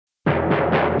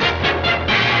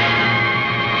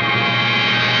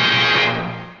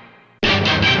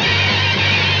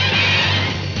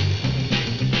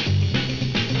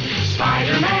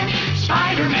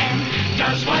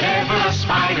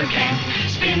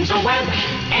spins a web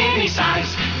any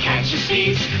size, catches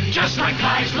thieves just like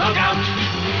flies. Look out,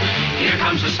 here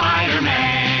comes the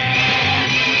Spider-Man.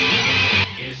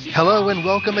 Hello and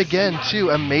welcome again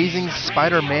to Amazing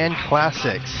Spider-Man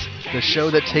Classics, the show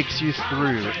that takes you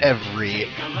through every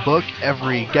book,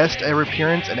 every guest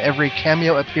appearance, and every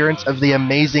cameo appearance of the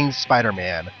Amazing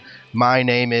Spider-Man. My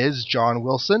name is John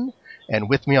Wilson, and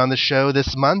with me on the show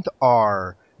this month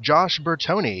are Josh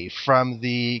Bertoni from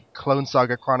the Clone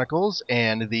Saga Chronicles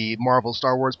and the Marvel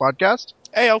Star Wars podcast.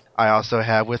 Heyo. I also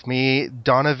have with me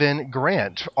Donovan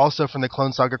Grant, also from the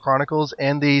Clone Saga Chronicles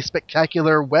and the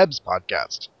Spectacular Webs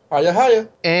podcast. Hiya, hiya.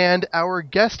 And our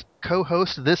guest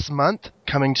co-host this month,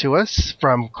 coming to us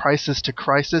from Crisis to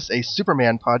Crisis, a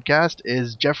Superman podcast,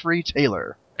 is Jeffrey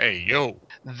Taylor. Hey, yo.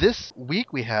 This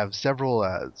week we have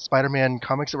several Spider-Man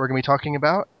comics that we're going to be talking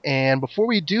about. And before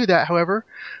we do that, however,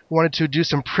 we wanted to do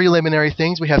some preliminary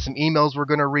things. We have some emails we're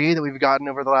going to read that we've gotten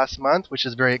over the last month, which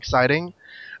is very exciting.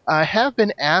 I have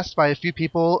been asked by a few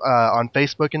people on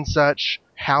Facebook and such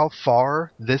how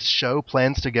far this show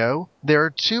plans to go. There are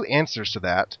two answers to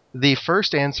that. The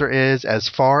first answer is as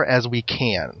far as we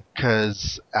can,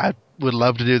 because I would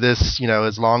love to do this,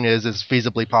 as long as is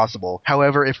feasibly possible.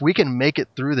 However, if we can make it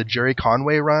through the Jerry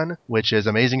Conway run, which is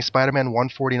Amazing Spider-Man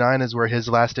 149 is where his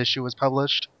last issue was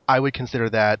published, I would consider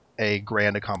that a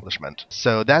grand accomplishment.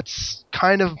 So that's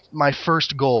kind of my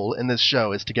first goal in this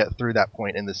show, is to get through that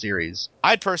point in the series.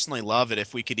 I'd personally love it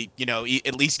if we could,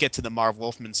 at least get to the Marv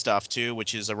Wolfman stuff too,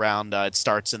 which is around, it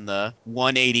starts in the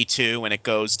 182 and it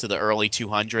goes to the early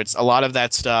 200s. A lot of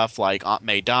that stuff, like Aunt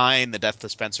May dying, the death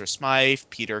of Spencer Smythe,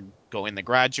 Peter going to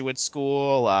graduate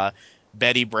school,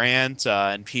 Betty Brant,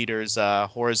 and Peter's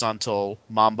horizontal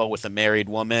mambo with a married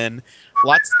woman.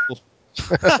 Lots.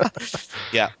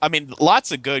 Yeah, I mean,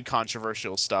 lots of good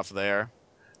controversial stuff there.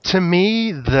 To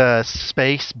me, the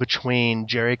space between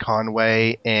Jerry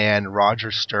Conway and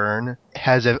Roger Stern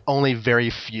has only very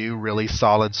few really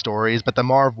solid stories, but the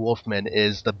Marv Wolfman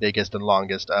is the biggest and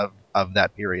longest of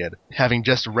that period. Having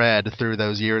just read through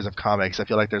those years of comics, I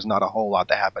feel like there's not a whole lot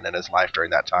that happened in his life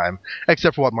during that time,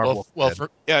 except for what Marv Wolfman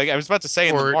did. I was about to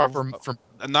say,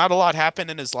 not a lot happened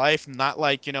in his life. Not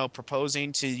like,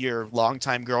 proposing to your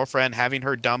longtime girlfriend, having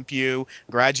her dump you,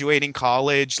 graduating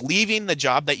college, leaving the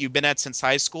job that you've been at since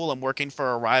high school and working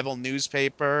for a rival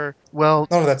newspaper. Well,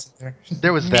 None of that's in there.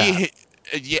 there was that.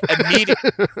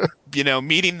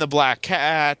 Meeting the Black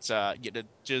Cat. But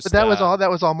that was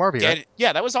all Marvy, right?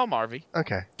 Yeah, that was all Marvy.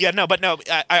 Okay. Yeah, no,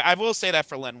 I will say that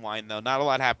for Len Wein though, not a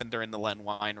lot happened during the Len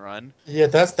Wein run. Yeah,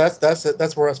 that's it.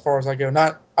 That's where as far as I go.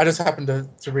 I just happened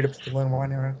to read up to the Lin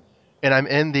Wine era. And I'm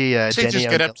in the Denny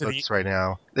O'Neil books right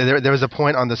now. There was a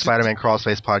point on the Spider-Man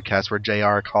Crawlspace podcast where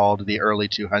JR called the early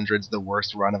 200s the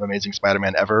worst run of Amazing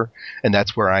Spider-Man ever, and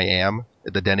that's where I am,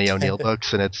 the Denny O'Neil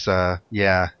books, and it's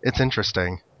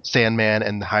interesting. Sandman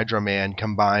and the Hydro Man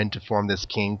combined to form this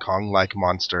King Kong-like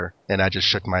monster, and I just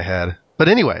shook my head. But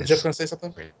anyways. Jeff going to say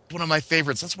something? One of my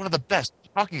favorites. That's one of the best.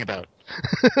 What are you talking about?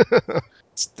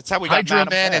 That's how we got Hydro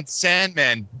Man and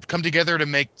Sandman come together to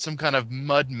make some kind of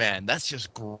Mud Man. That's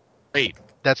just great.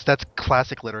 That's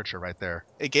classic literature right there.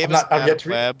 It gave us Madam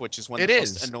Web, which is one of the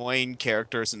most annoying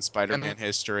characters in Spider-Man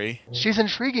history. She's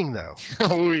intriguing, though.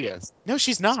 Oh, yes. No,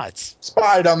 she's not.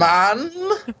 Spider-Man!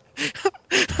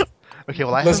 Okay,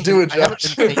 well, I haven't been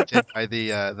painted by the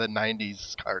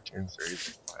 90s cartoon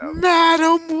series.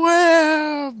 Madam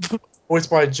Web! Voiced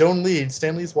by Joan Lead,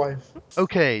 Stan Lee's wife.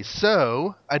 Okay,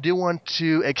 so I do want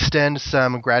to extend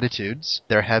some gratitudes.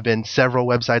 There have been several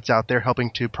websites out there helping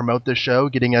to promote the show,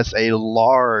 getting us a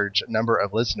large number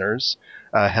of listeners.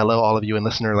 Hello, all of you in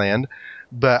Listenerland.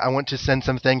 But I want to send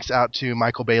some thanks out to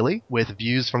Michael Bailey with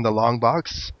Views from the Long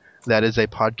Box. That is a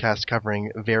podcast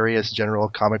covering various general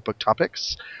comic book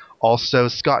topics. Also,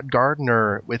 Scott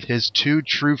Gardner with his Two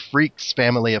True Freaks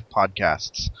family of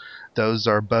podcasts. Those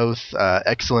are both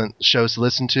excellent shows to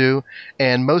listen to,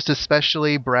 and most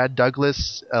especially Brad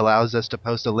Douglas allows us to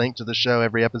post a link to the show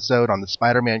every episode on the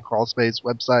Spider-Man Crawlspace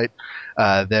website.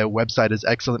 Their website is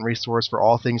an excellent resource for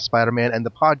all things Spider-Man, and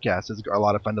the podcast is a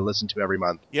lot of fun to listen to every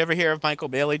month. You ever hear of Michael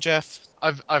Bailey, Jeff?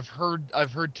 I've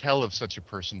heard tell of such a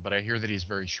person, but I hear that he's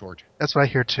very short. That's what I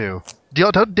hear too.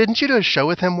 Didn't you do a show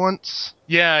with him once?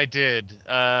 Yeah, I did.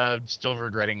 Still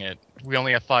regretting it. We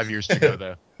only have 5 years to go,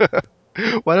 though.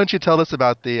 Why don't you tell us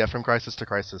about the From Crisis to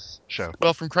Crisis show?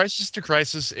 Well, From Crisis to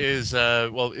Crisis is,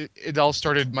 it all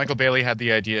started, Michael Bailey had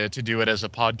the idea to do it as a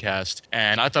podcast,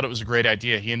 and I thought it was a great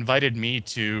idea. He invited me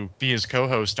to be his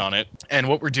co-host on it, and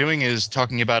what we're doing is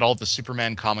talking about all the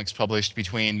Superman comics published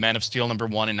between Man of Steel #1 in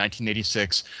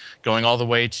 1986, going all the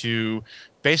way to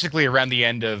basically around the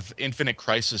end of Infinite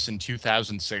Crisis in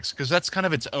 2006, because that's kind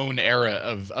of its own era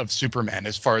of Superman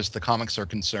as far as the comics are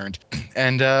concerned.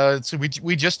 And so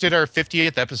we just did our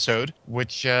 50th episode,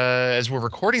 which as we're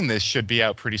recording this should be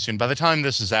out pretty soon. By the time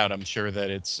this is out, I'm sure that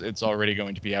it's already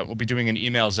going to be out. We'll be doing an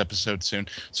emails episode soon,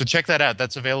 so check that out.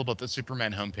 That's available at the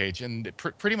Superman homepage, and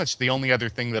pretty much the only other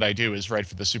thing that I do is write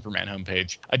for the Superman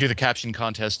homepage. I do the caption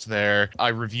contest there. I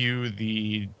review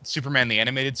the Superman the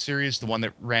Animated Series, the one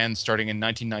that ran starting in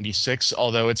 1996,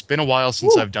 although it's been a while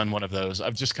since I've done one of those.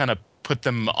 I've just kind of put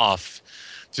them off,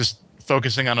 just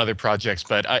focusing on other projects,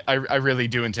 but I really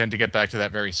do intend to get back to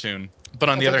that very soon. But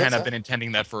on the other hand, I've been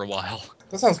intending that for a while.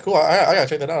 That sounds cool. I gotta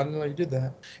check that out. I didn't know you did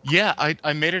that. Yeah,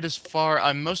 I made it as far.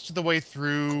 I'm most of the way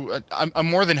through. I'm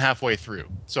more than halfway through.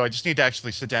 So I just need to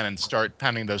actually sit down and start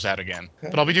pounding those out again. Okay.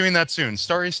 But I'll be doing that soon.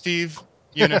 Sorry, Steve.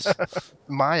 Eunice.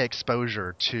 My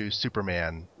exposure to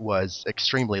Superman was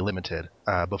extremely limited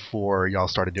before y'all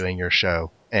started doing your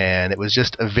show. And it was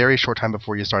just a very short time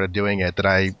before you started doing it that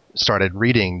I started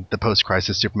reading the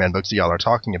post-crisis Superman books that y'all are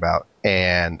talking about.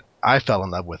 And I fell in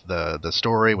love with the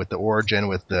story, with the origin,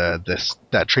 with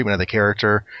that treatment of the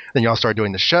character. Then y'all started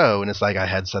doing the show, and it's like I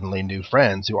had suddenly new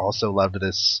friends who also loved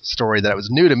this story that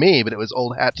was new to me, but it was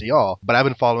old hat to y'all. But I've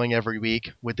been following every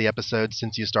week with the episodes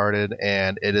since you started,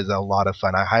 and it is a lot of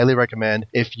fun. I highly recommend,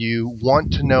 if you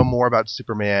want to know more about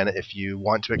Superman, if you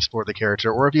want to explore the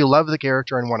character, or if you love the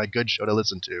character and want a good show to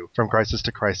listen to, From Crisis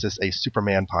to Crisis, a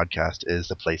Superman podcast is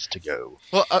the place to go.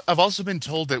 Well, I've also been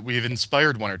told that we've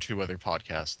inspired one or two other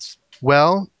podcasts.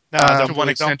 Well, Nah,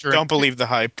 don't believe the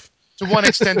hype. To one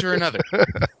extent or another.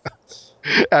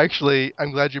 Actually,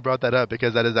 I'm glad you brought that up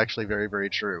because that is actually very, very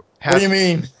true. What do you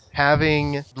mean?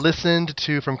 Having listened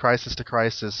to From Crisis to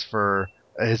Crisis for,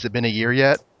 has it been a year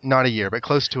yet? Not a year, but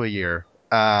close to a year.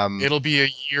 It'll be a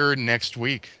year next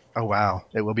week. Oh, wow.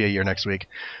 It will be a year next week.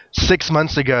 6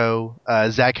 months ago,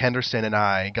 Zach Henderson and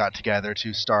I got together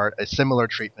to start a similar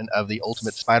treatment of the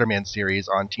Ultimate Spider-Man series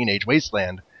on Teenage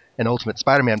Wasteland, an Ultimate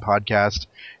Spider-Man podcast.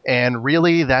 And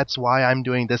really, that's why I'm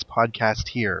doing this podcast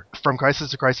here. From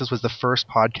Crisis to Crisis was the first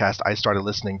podcast I started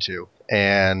listening to.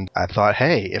 And I thought,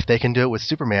 hey, if they can do it with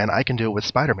Superman, I can do it with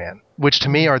Spider-Man. Which to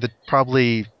me are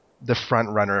probably the front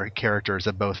runner characters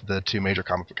of both the two major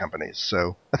comic book companies.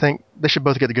 So I think they should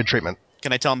both get the good treatment.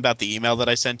 Can I tell him about the email that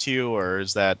I sent to you, or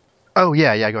is that... Oh,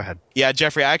 yeah, go ahead. Yeah,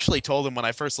 Jeffrey, I actually told him when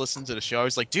I first listened to the show, I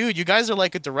was like, dude, you guys are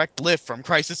like a direct lift from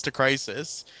Crisis to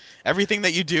Crisis. Everything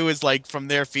that you do is like from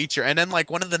their feature. And then like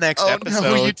one of the next episodes...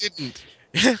 No, you didn't.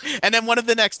 And then one of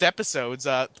the next episodes,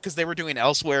 because they were doing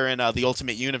Elsewhere in the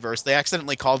Ultimate Universe, they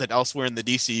accidentally called it Elsewhere in the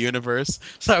DC Universe.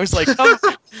 So I was like,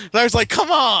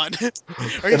 come on.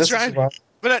 Are you trying...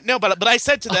 But no, but I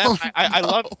said to them,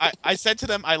 I said to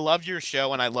them, I love your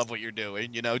show and I love what you're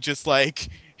doing. You know, just like,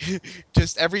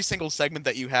 just every single segment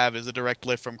that you have is a direct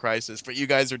lift from Crisis. But you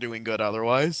guys are doing good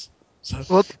otherwise. So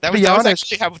Well, to be honest,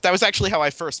 that was actually how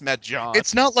I first met John.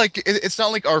 It's not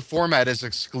like our format is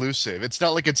exclusive. It's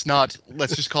not like it's not,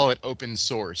 let's just call it open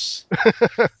source.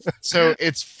 So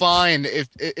it's fine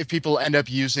if people end up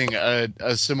using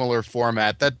a similar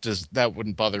format. That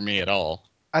wouldn't bother me at all.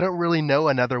 I don't really know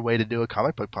another way to do a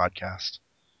comic book podcast.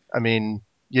 I mean,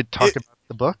 you talk about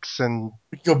the books and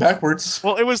We can go backwards.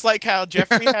 Well, it was like how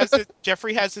Jeffrey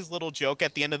has his little joke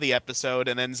at the end of the episode,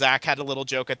 and then Zach had a little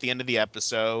joke at the end of the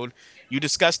episode. You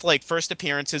discussed like first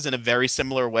appearances in a very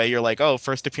similar way. You're like, oh,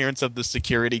 first appearance of the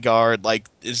security guard, like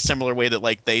is a similar way that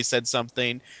like they said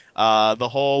something. The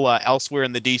whole Elsewhere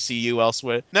in the DCU,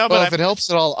 Elsewhere. No, Well, but if it helps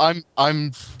at all,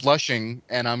 I'm blushing,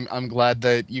 and I'm glad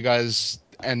that you guys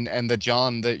and that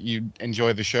John, that you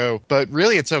enjoy the show. But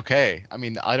really, it's okay. I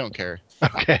mean, I don't care.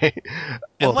 okay.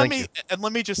 Well, thank you. And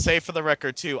let me just say for the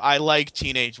record too, I like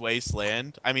Teenage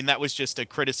Wasteland. I mean, that was just a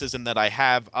criticism that I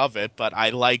have of it, but I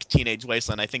like Teenage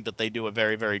Wasteland. I think that they do a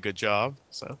very, very good job.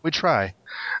 So We try.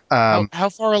 How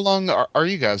far along are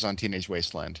you guys on Teenage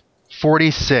Wasteland?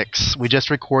 46. We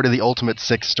just recorded the Ultimate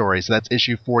 6 story, so that's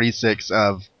issue 46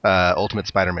 of Ultimate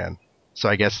Spider-Man. So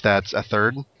I guess that's a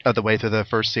third of the way through the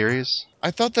first series.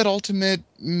 I thought that Ultimate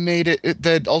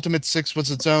that Ultimate 6 was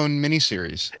its own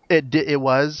miniseries. It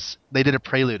was. They did a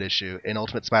prelude issue in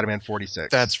Ultimate Spider-Man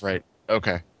 46. That's right.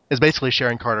 Okay. It's basically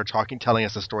Sharon Carter telling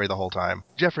us the story the whole time.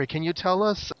 Jeffrey, can you tell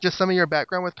us just some of your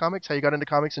background with comics, how you got into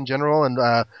comics in general, and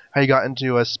how you got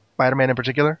into Spider-Man in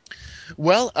particular?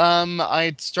 Well,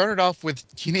 I started off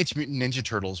with Teenage Mutant Ninja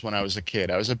Turtles when I was a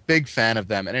kid. I was a big fan of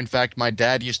them, and in fact, my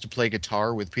dad used to play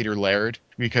guitar with Peter Laird.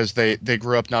 because they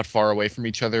grew up not far away from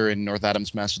each other in North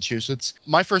Adams, Massachusetts.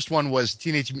 My first one was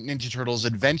Teenage Mutant Ninja Turtles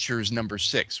Adventures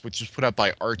 #6, which was put out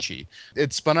by Archie.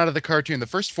 It spun out of the cartoon. The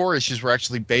first 4 issues were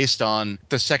actually based on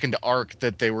the second arc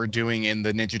that they were doing in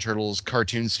the Ninja Turtles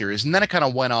cartoon series, and then it kind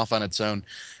of went off on its own.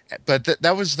 But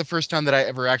that was the first time that I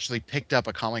ever actually picked up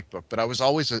a comic book. But I was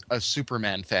always a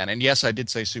Superman fan, and yes, I did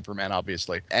say Superman,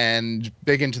 obviously, and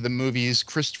big into the movies.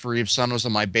 Christopher Reeve's son was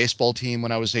on my baseball team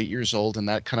when I was 8 years old, and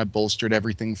that kind of bolstered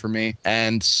everything for me.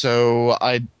 And so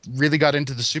I really got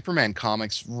into the Superman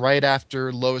comics right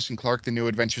after Lois and Clark: The New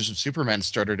Adventures of Superman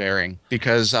started airing,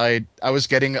 because I was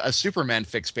getting a Superman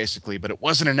fix basically, but it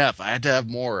wasn't enough. I had to have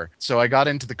more. So I got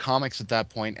into the comics at that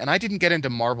point, and I didn't get into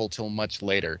Marvel till much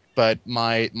later. But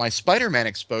my Spider-Man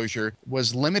exposure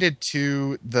was limited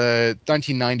to the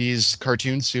 1990s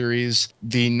cartoon series,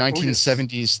 the Oh, yes.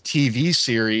 1970s TV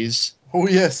series, Oh,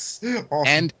 yes.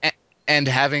 Awesome. and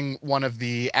having one of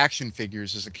the action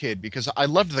figures as a kid, because I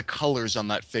loved the colors on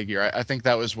that figure. I think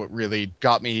that was what really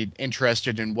got me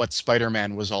interested in what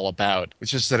Spider-Man was all about. It's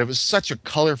just that it was such a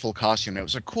colorful costume. It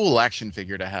was a cool action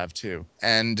figure to have too.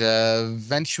 And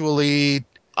eventually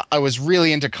I was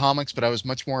really into comics, but I was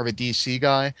much more of a DC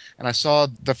guy. And I saw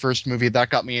the first movie that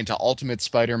got me into Ultimate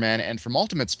Spider-Man. And from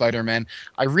Ultimate Spider-Man,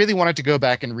 I really wanted to go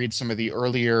back and read some of the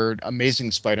earlier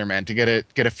Amazing Spider-Man to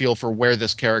get a feel for where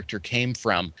this character came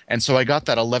from. And so I got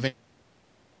that 11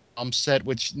 set,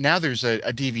 which now there's a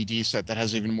DVD set that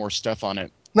has even more stuff on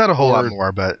it. Not a whole lot Or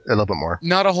more, but a little bit more.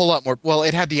 not a whole lot more. Well,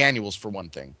 it had the annuals for one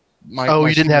thing. Oh, My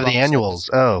you didn't have the CD-ROM set annuals.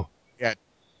 Oh, yeah.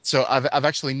 So I've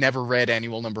actually never read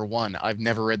Annual #1. I've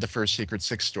never read the first Secret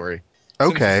Six story.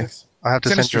 Sinister okay. Six. I'll have to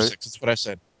send Sinister you. Six. That's what I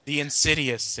said. The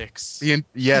Insidious Six.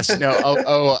 Yes,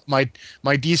 no. My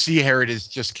DC heritage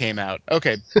just came out.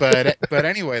 Okay, but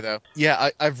anyway though, yeah,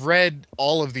 I've read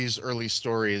all of these early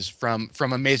stories from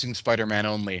Amazing Spider-Man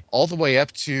only, all the way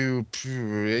up to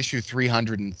issue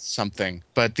 300 and something.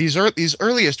 But these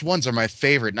earliest ones are my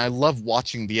favorite, and I love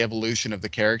watching the evolution of the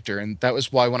character. And that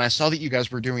was why when I saw that you guys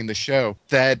were doing the show,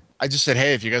 that I just said,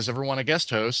 hey, if you guys ever want a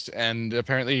guest host, and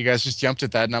apparently you guys just jumped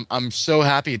at that, and I'm so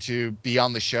happy to be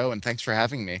on the show, and thanks for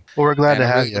having me. Well, we're glad And to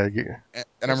I'm have really you.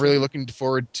 and I'm really looking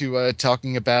forward to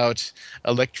talking about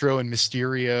Electro and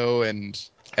Mysterio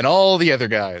and all the other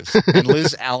guys, and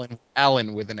Liz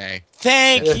Allen with an A.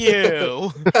 Thank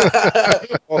you.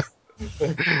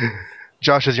 Awesome.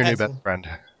 Josh is your new best Excellent. friend.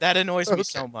 That annoys me Okay.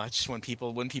 so much when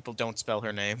people don't spell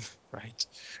her name right.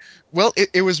 Well,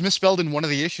 it was misspelled in one of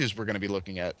the issues we're going to be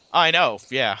looking at. I know,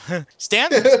 yeah.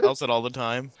 Stan spells it all the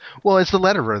time. Well, it's the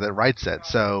letterer that writes it,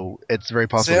 so it's very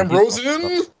possible that Sam he's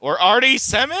Rosen. Or Artie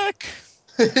Semic.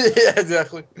 Yeah,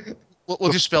 exactly.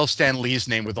 We'll just spell Stan Lee's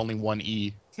name with only one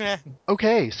E. Eh.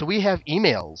 Okay, so we have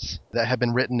emails that have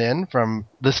been written in from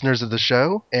listeners of the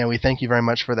show, and we thank you very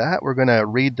much for that. We're going to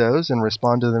read those and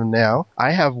respond to them now.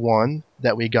 I have one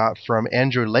that we got from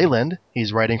Andrew Leyland.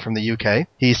 He's writing from the UK.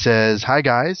 He says, "Hi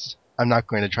guys." I'm not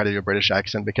going to try to do a British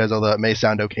accent because although it may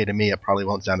sound okay to me, it probably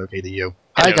won't sound okay to you.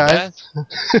 Hi Hello guys.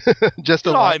 there. Just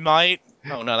a I line. might.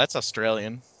 Oh no, that's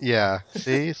Australian. Yeah.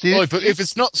 See? Oh, but if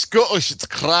it's not Scottish, it's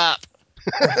crap.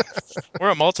 We're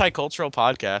a multicultural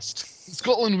podcast. In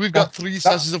Scotland, we've No, got three no,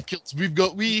 sizes of kilts. We've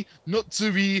got wee, not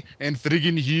so wee, and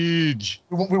friggin' huge.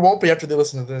 we won't be after they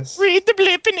listen to this. Read the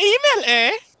blip and email,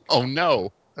 eh? Oh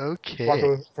no. Okay.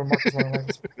 Marco from Marcus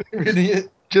Marcus. Reading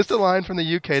it. Just a line from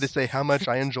the UK to say how much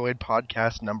I enjoyed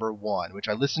podcast #1, which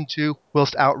I listened to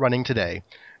whilst out running today.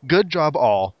 Good job,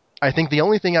 all. I think the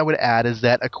only thing I would add is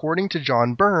that according to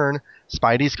John Byrne,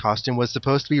 Spidey's costume was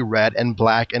supposed to be red and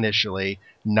black initially,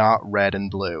 not red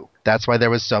and blue. That's why there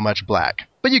was so much black.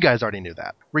 But you guys already knew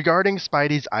that. Regarding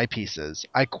Spidey's eyepieces,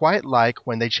 I quite like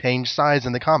when they change size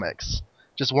in the comics.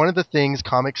 Just one of the things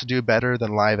comics do better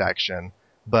than live action.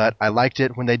 But I liked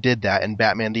it when they did that in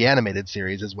Batman the Animated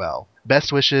Series as well.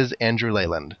 Best wishes, Andrew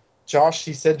Leyland. Josh,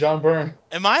 he said John Byrne.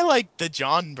 Am I like the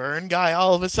John Byrne guy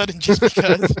all of a sudden just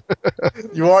because?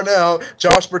 You are now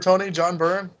Josh Bertoni, John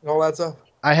Byrne, all that stuff.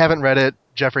 I haven't read it.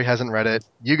 Jeffrey hasn't read it.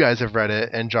 You guys have read it,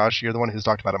 and Josh, you're the one who's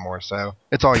talked about it more, so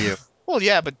it's all you. Well,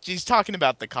 yeah, but he's talking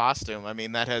about the costume. I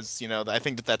mean, that has, I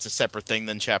think that's a separate thing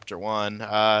than chapter one.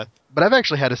 But I've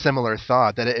actually had a similar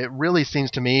thought that it really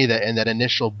seems to me that in that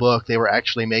initial book they were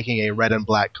actually making a red and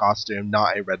black costume,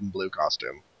 not a red and blue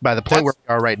costume. By the point where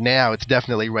we are right now, it's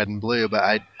definitely red and blue,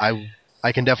 but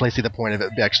I can definitely see the point of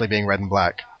it actually being red and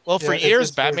black. Well, for Yeah, years,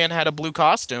 it's very Batman had a blue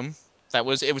costume. It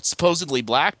was supposedly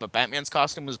black, but Batman's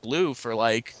costume was blue for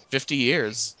like 50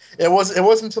 years. It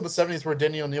wasn't until the 70s where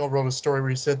Denny O'Neil wrote a story where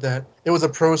he said that it was a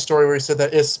prose story where he said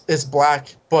that it's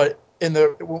black, but in the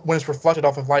when it's reflected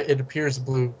off of light, it appears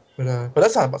blue But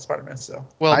that's not about Spider-Man. So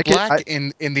Well, I can- black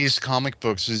I- in these comic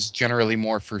books is generally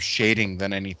more for shading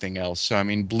than anything else. So I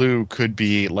mean, blue could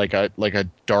be like a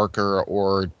darker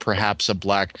or perhaps a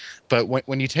black. But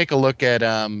when you take a look at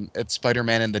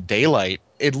Spider-Man in the daylight,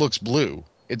 it looks blue.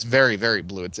 It's very, very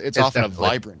blue. It's often a definitely.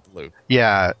 vibrant blue.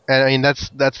 Yeah, and I mean that's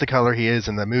the color he is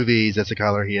in the movies. That's the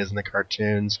color he is in the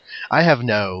cartoons. I have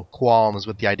no qualms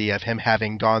with the idea of him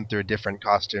having gone through different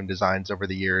costume designs over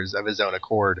the years of his own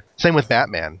accord. Same with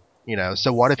Batman.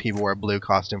 So what if he wore a blue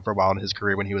costume for a while in his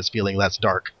career when he was feeling less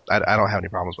dark? I don't have any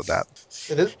problems with that. this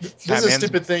is a Batman's-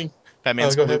 stupid thing.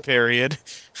 Batman's go blue ahead. period.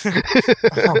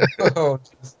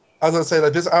 Jeez. I was gonna say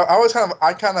like this. I always kind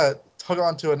of hung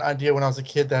on to an idea when I was a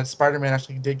kid that Spider-Man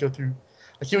actually did go through.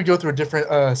 Like he would go through a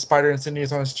different spider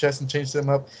insignias on his chest and change them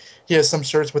up. He has some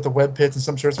shirts with the web pits and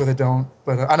some shirts where they don't.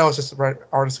 But I know it's just right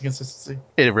artist consistency.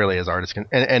 It really is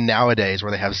and nowadays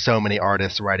where they have so many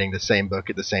artists writing the same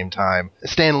book at the same time,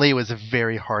 Stan Lee was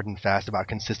very hard and fast about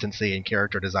consistency and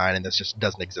character design, and this just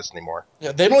doesn't exist anymore.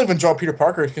 Yeah, they don't even draw Peter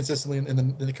Parker consistently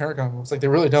in the current comic books. Like they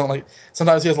really don't. Like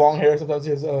sometimes he has long hair, sometimes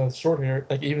he has short hair.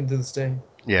 Like even to this day.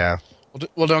 Yeah.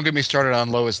 Well, don't get me started on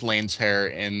Lois Lane's hair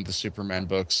in the Superman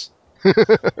books.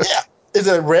 Yeah. Is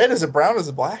it red? Is it brown? Is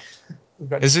it black?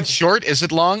 Is it short? Is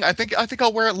it long? I think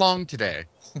I'll wear it long today.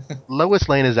 Lois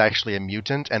Lane is actually a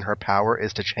mutant, and her power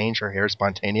is to change her hair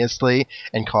spontaneously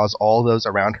and cause all those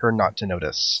around her not to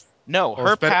notice. No, Well,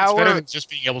 her it's better power. than just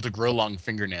being able to grow long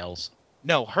fingernails.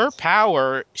 No, her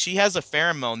power. She has a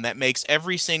pheromone that makes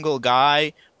every single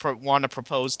guy want to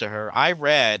propose to her. I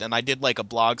read, and I did like a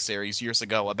blog series years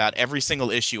ago about every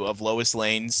single issue of Lois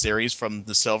Lane's series from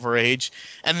the Silver Age,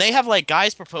 and they have like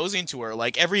guys proposing to her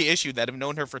like every issue that have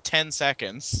known her for 10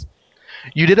 seconds.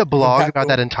 You did a blog Pat about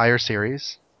that Boone. entire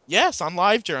series? Yes, on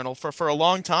LiveJournal for a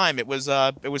long time. It was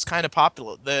kind of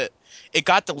popular. It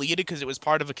got deleted because it was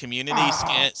part of a community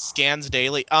scans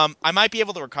daily. I might be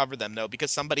able to recover them though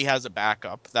because somebody has a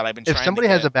backup that I've been If trying to somebody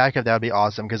has get. a backup, that would be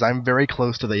awesome, because I'm very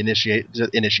close to the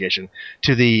initiation,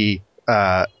 to the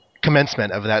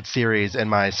commencement of that series in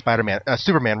my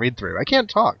Superman read through. I can't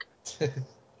talk.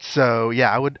 So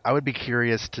yeah, I would be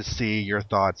curious to see your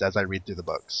thoughts as I read through the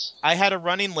books. I had a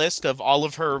running list of all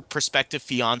of her prospective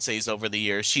fiancés over the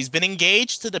years. She's been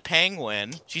engaged to the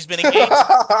Penguin. She's been engaged.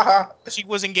 She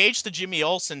was engaged to Jimmy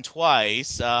Olsen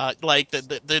twice. Like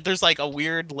there's like a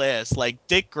weird list. Like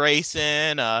Dick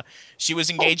Grayson. She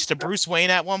was engaged to Bruce Wayne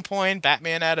at one point.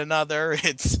 Batman at another.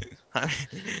 It's there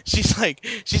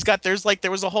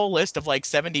was a whole list of like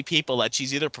 70 people that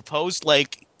she's either proposed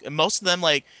like most of them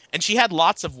like, and she had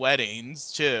lots of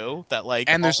weddings too. That like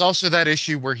And there's all, also that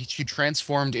issue where she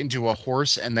transformed into a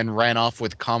horse and then ran off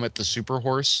with Comet the Super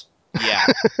Horse. yeah.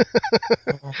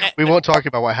 We won't talk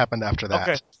about what happened after Okay.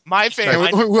 that. My And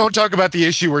favorite. we won't talk about the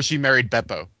issue where she married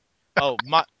Beppo. Oh,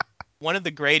 my one of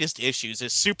the greatest issues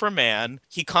is Superman.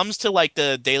 He comes to like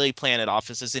the Daily Planet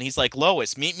offices and he's like,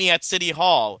 Lois, meet me at City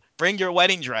Hall. Bring your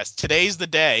wedding dress. Today's the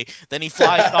day. Then he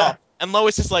flies off. And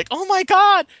Lois is like, oh my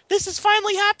God, this is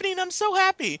finally happening. I'm so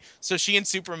happy. So she and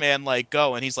Superman like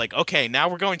go and he's like, okay, now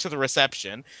we're going to the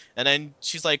reception. And then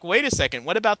she's like, wait a second,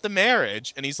 what about the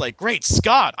marriage? And he's like, great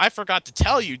Scott, I forgot to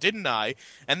tell you, didn't I?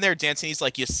 And they're dancing. He's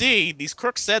like, you see, these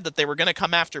crooks said that they were going to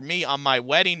come after me on my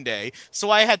wedding day.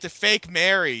 So I had to fake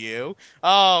marry you.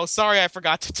 Oh, sorry, I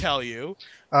forgot to tell you.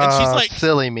 And she's like,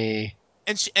 Silly me.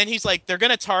 and he's like, they're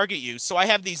gonna target you. So I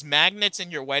have these magnets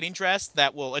in your wedding dress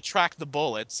that will attract the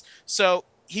bullets. So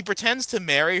he pretends to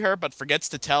marry her, but forgets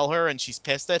to tell her, and she's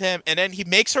pissed at him. And then he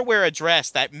makes her wear a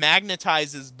dress that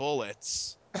magnetizes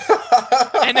bullets.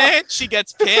 And then she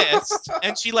gets pissed,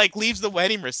 and she like leaves the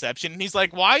wedding reception. And he's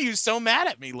like, "Why are you so mad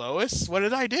at me, Lois? What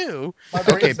did I do?" My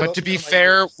brain Okay, is but to melting be down my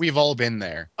fair, ears. we've all been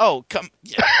there. Oh, come.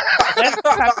 Yeah.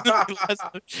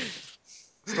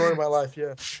 Story of my life,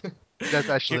 yeah. That's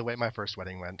actually the way my first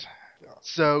wedding went.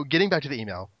 So, getting back to the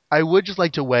email, I would just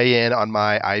like to weigh in on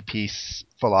my eyepiece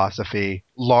philosophy.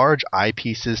 Large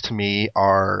eyepieces to me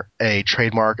are a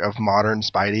trademark of modern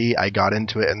Spidey. I got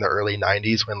into it in the early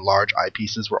 90s when large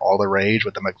eyepieces were all the rage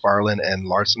with the McFarlane and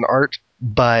Larson art.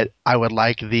 But I would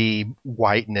like the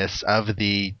whiteness of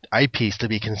the eyepiece to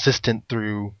be consistent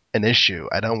through an issue.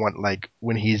 I don't want, like,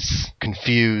 when he's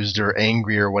confused or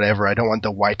angry or whatever, I don't want the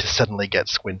white to suddenly get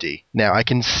squinty. Now, I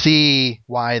can see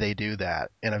why they do that.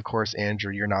 And of course,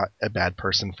 Andrew, you're not a bad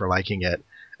person for liking it,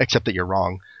 except that you're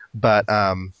wrong. But,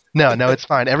 no, it's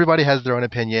fine. Everybody has their own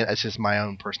opinion. It's just my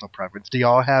own personal preference. Do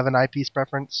y'all have an eyepiece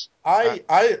preference?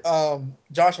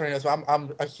 Josh already knows, but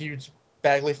I'm a huge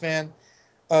Bagley fan.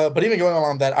 But even going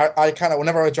on that, I kind of,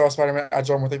 whenever I draw Spider-Man, I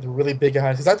draw him with like the really big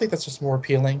eyes because I think that's just more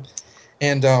appealing.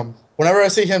 And whenever I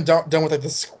see him done with like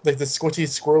the squinty,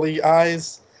 squirrely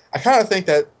eyes, I kind of think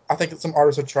that some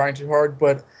artists are trying too hard,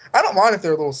 but I don't mind if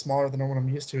they're a little smaller than what I'm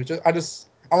used to.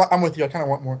 I'm with you. I kind of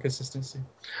want more consistency.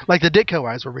 Like the Ditko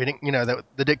eyes we're reading, the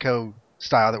Ditko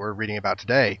style that we're reading about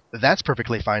today, that's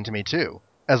perfectly fine to me too,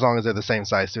 as long as they're the same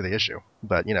size through the issue.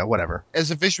 But whatever.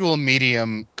 As a visual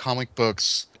medium, comic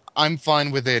books, I'm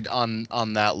fine with it on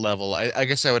that level. I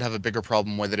guess I would have a bigger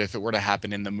problem with it if it were to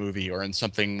happen in the movie or in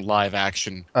something live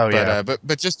action. Oh yeah.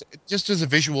 But just as a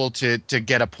visual to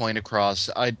get a point across,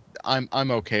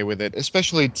 I'm okay with it.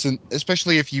 Especially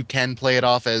if you can play it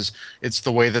off as it's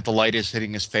the way that the light is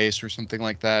hitting his face or something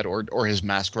like that, or his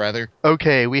mask rather.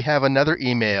 Okay, we have another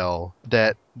email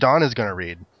that Don is going to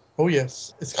read. Oh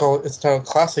yes, it's titled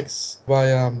Classics by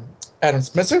Adam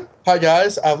Spencer. Hi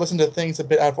guys, I've listened to things a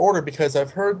bit out of order because I've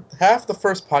heard half the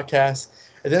first podcast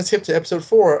and then skipped to episode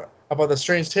 4 about the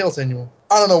Strange Tales annual.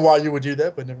 I don't know why you would do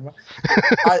that, but never mind.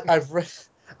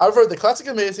 I've read the classic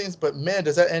amazings, but man,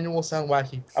 does that annual sound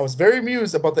wacky. I was very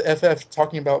amused about the FF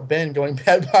talking about Ben going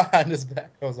bad behind his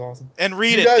back. That was awesome. And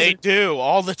read You it, guys they are, do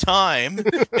all the time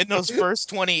in those first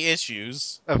 20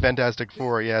 issues. A Fantastic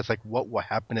Four, yeah, it's like, what will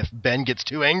happen if Ben gets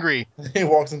too angry? he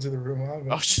walks into the room.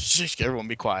 Oh, shh, everyone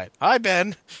be quiet. Hi,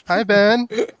 Ben. Hi, Ben.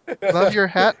 Love your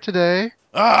hat today.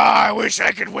 Ah, I wish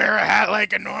I could wear a hat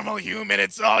like a normal human.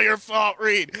 It's all your fault,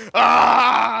 Reed.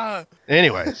 Ah!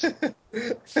 Anyways,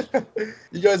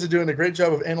 You guys are doing a great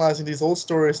job of analyzing these old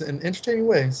stories in entertaining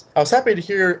ways. I was happy to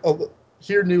hear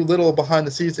new little behind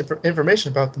the scenes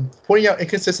information about them. Pointing out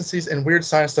inconsistencies and weird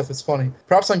science stuff is funny.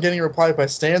 Props on getting a reply by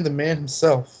Stan the man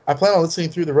himself. I plan on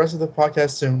listening through the rest of the podcast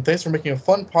soon. Thanks for making a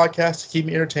fun podcast to keep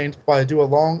me entertained while I do a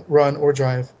long run or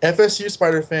drive. FSU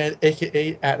Spider Fan,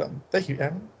 aka Adam. Thank you,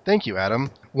 Adam. thank you, Adam.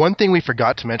 One thing we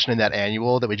forgot to mention in that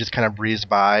annual that we just kind of breezed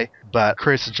by, but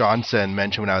Chris Johnson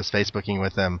mentioned when I was Facebooking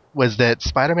with him, was that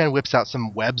Spider-Man whips out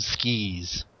some web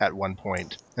skis at one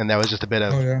point. And that was just a bit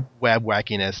of Oh, yeah. web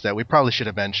wackiness that we probably should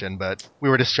have mentioned, but we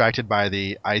were distracted by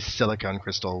the ice silicone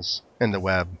crystals in the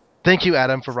web. Thank you,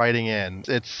 Adam, for writing in.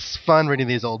 It's fun reading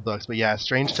these old books, but yeah,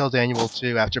 Strange Tales Annual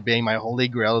 2, after being my holy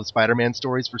grail of Spider-Man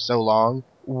stories for so long,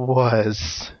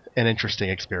 was an interesting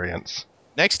experience.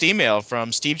 Next email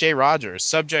from Steve J. Rogers.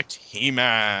 Subject,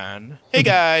 He-Man. Hey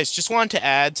guys, just wanted to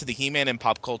add to the He-Man and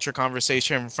pop culture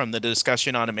conversation from the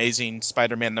discussion on Amazing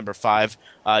Spider-Man number 5.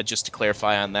 Just to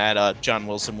clarify on that, John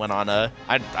Wilson went on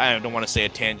I don't want to say a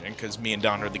tangent because me and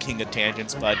Don are the king of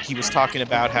tangents, but he was talking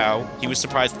about how he was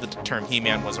surprised that the term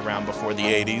He-Man was around before the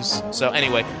 80s. So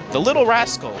anyway, the Little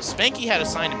Rascals. Spanky had a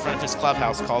sign in front of his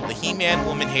clubhouse called the He-Man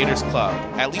Woman Haters Club.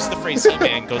 At least the phrase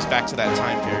He-Man goes back to that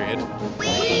time period.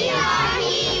 We are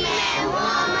He-Man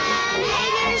woman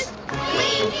haters.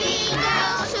 We feed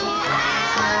girls who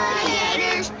are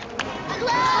haters. The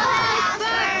clubhouse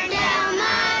burned down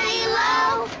mighty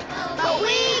low, but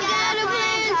we got a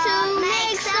plan to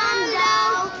make some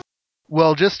dough.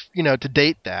 Well, just, to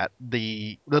date that,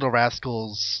 the Little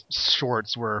Rascals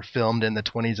shorts were filmed in the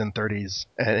 20s and 30s,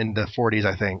 and the 40s,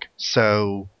 I think.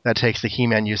 So that takes the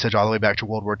He-Man usage all the way back to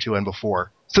World War II and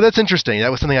before. So that's interesting.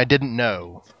 That was something I didn't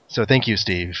know. So thank you,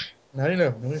 Steve. Now you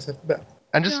know. No one's at the back.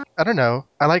 And just, I don't know.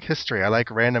 I like history. I like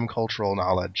random cultural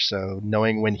knowledge. So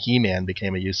knowing when He-Man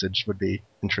became a usage would be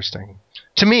interesting.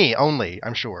 To me only,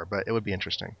 I'm sure, but it would be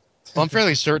interesting. Well, I'm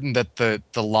fairly certain that the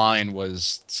line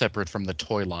was separate from the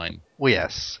toy line. Well,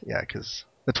 yes. Yeah, because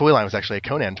the toy line was actually a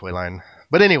Conan toy line.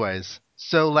 But anyways,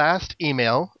 so last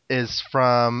email is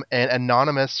from an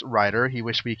anonymous writer. He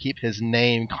wished we keep his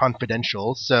name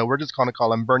confidential, so we're just going to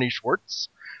call him Bernie Schwartz.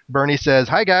 Bernie says,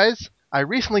 "Hi guys, I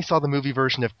recently saw the movie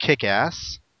version of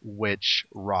Kick-Ass, which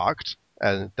rocked.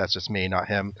 That's just me, not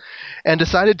him, and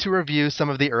decided to review some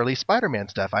of the early Spider-Man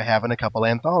stuff I have in a couple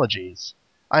anthologies.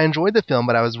 I enjoyed the film,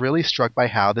 but I was really struck by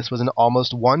how this was an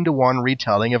almost one-to-one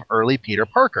retelling of early Peter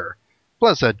Parker,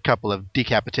 plus a couple of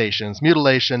decapitations,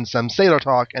 mutilations, some sailor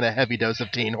talk, and a heavy dose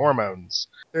of teen hormones.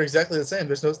 They're exactly the same.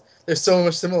 They're so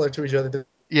much similar to each other.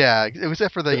 Yeah,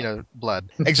 except for the, blood.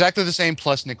 Exactly the same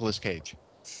plus Nicolas Cage.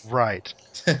 Right.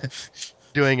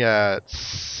 Doing a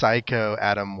psycho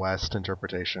Adam West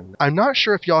interpretation. I'm not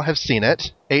sure if y'all have seen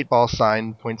it. 8-ball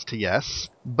sign points to yes.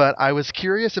 But I was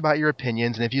curious about your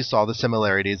opinions and if you saw the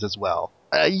similarities as well.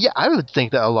 Yeah, I would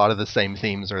think that a lot of the same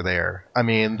themes are there. I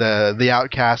mean, the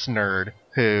outcast nerd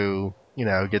who,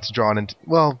 gets drawn into...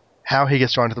 Well, how he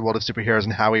gets drawn to the world of superheroes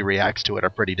and how he reacts to it are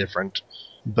pretty different.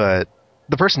 But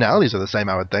the personalities are the same,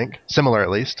 I would think. Similar, at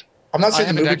least. I'm not I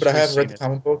seeing the haven't movie, but I actually have read seen the it.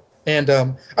 comic book. And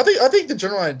I think the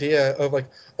general idea of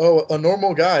a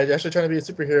normal guy actually trying to be a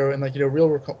superhero and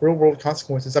real world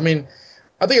consequences. I mean,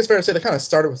 I think it's fair to say they kind of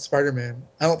started with Spider-Man.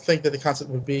 I don't think that the concept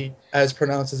would be as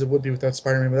pronounced as it would be without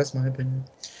Spider-Man, but that's my opinion.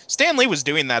 Stan Lee was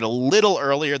doing that a little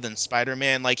earlier than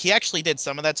Spider-Man. Like he actually did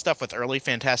some of that stuff with early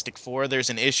Fantastic Four. There's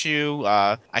an issue,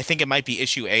 I think it might be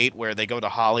issue 8, where they go to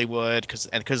Hollywood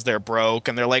because they're broke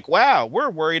and they're like, "Wow, we're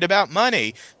worried about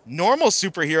money. Normal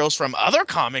superheroes from other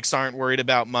comics aren't worried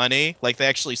about money." Like they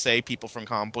actually say people from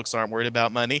comic books aren't worried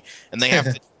about money, and they have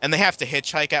to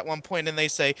hitchhike at one point, and they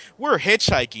say, "We're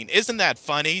hitchhiking. Isn't that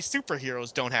funny?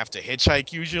 Superheroes don't have to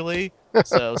hitchhike usually."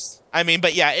 So, I mean,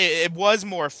 but yeah, it was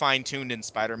more fine-tuned in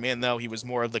Spider-Man, though. He was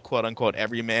more of the quote-unquote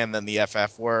everyman than the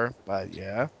FF were. But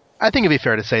yeah. I think it'd be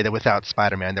fair to say that without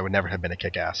Spider-Man, there would never have been a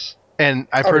Kick-Ass. And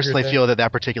I I would agree personally with feel that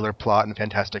that particular plot in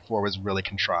Fantastic Four was really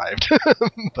contrived.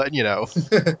 But, you know,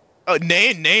 Oh,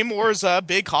 Namor's a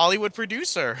big Hollywood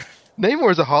producer. Namor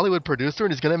is a Hollywood producer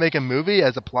and he's going to make a movie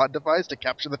as a plot device to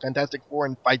capture the Fantastic Four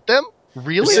and fight them? You're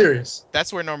Really? serious?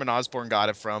 That's where Norman Osborn got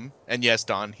it from. And yes,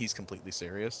 Don, he's completely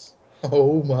serious.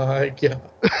 Oh my god.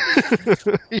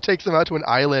 He takes them out to an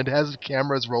island, has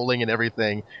cameras rolling and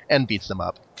everything, and beats them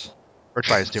up. Or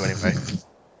tries to, anyway.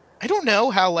 I don't know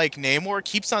how, like, Namor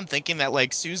keeps on thinking that,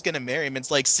 like, Sue's gonna marry him.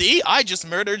 It's like, see, I just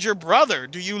murdered your brother.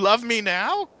 Do you love me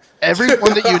now?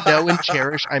 Everyone that you know and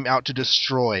cherish, I'm out to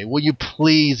destroy. Will you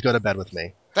please go to bed with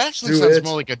me? That actually Do sounds it.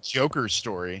 more like a Joker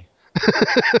story.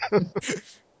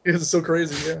 It's so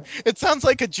crazy, yeah. It sounds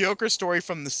like a Joker story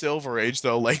from the Silver Age,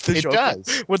 though. Like the It Joker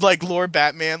does. would, like, Lord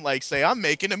Batman, like, say, "I'm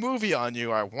making a movie on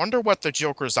you. I wonder what the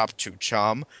Joker's up to,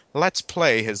 chum. Let's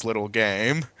play his little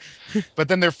game." But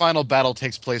then their final battle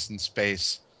takes place in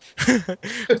space.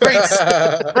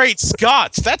 Great, great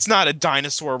Scots! That's not a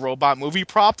dinosaur robot movie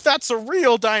prop. That's a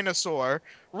real dinosaur.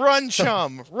 Run,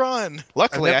 chum, run!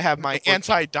 Luckily, never- I have my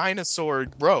anti-dinosaur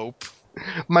rope.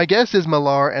 My guess is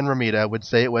Millar and Romita would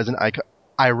say it was an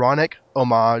ironic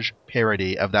homage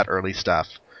parody of that early stuff.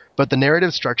 But the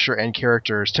narrative structure and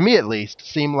characters, to me at least,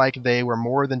 seem like they were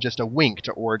more than just a wink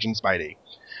to Origin Spidey.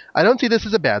 I don't see this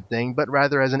as a bad thing, but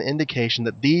rather as an indication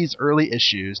that these early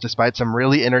issues, despite some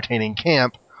really entertaining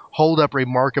camp, hold up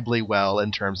remarkably well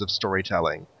in terms of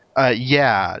storytelling.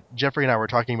 Yeah, Jeffrey and I were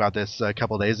talking about this a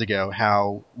couple days ago,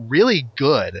 how really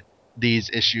good these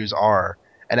issues are.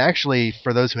 And actually,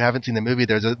 for those who haven't seen the movie,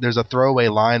 there's a throwaway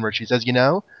line where she says, "You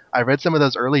know, I read some of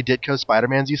those early Ditko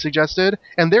Spider-Mans you suggested,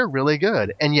 and they're really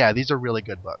good. And yeah, these are really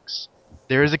good books."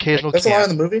 There is occasional That's a line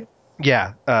camp. in the movie?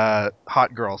 Yeah,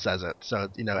 Hot Girl says it, so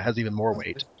you know it has even more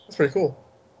weight. That's pretty cool.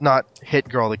 Not Hit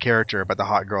Girl the character, but the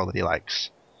hot girl that he likes.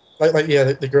 Like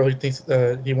yeah, the girl he thinks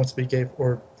he wants to be gay,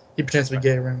 or he pretends to be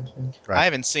gay around. Right. I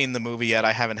haven't seen the movie yet.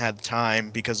 I haven't had time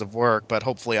because of work, but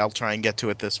hopefully I'll try and get to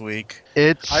it this week.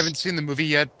 It's I haven't seen the movie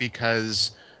yet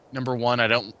because number one,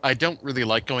 I don't really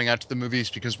like going out to the movies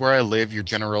because where I live, your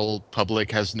general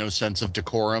public has no sense of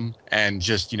decorum and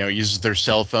just, uses their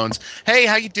cell phones. Hey,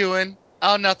 how you doing?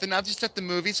 Oh, nothing. I'm just at the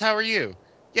movies. How are you?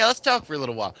 Yeah, let's talk for a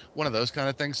little while. One of those kind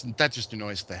of things. And that just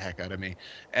annoys the heck out of me.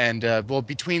 And well,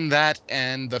 between that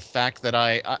and the fact that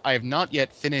I have not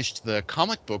yet finished the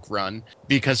comic book run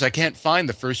because I can't find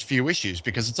the first few issues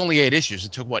because it's only 8 issues.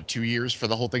 It took what 2 years for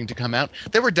the whole thing to come out.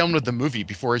 They were done with the movie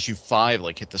before issue 5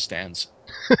 like hit the stands.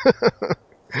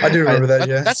 I do remember that.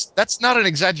 Yeah. That's not an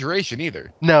exaggeration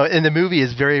either. no, and the movie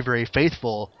is very, very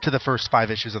faithful to the first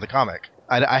 5 issues of the comic.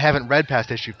 I haven't read past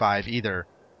issue 5 either,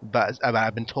 but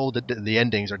I've been told that the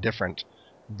endings are different.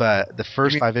 But the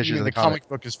first five You issues mean of the the comic, comic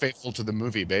book is faithful to the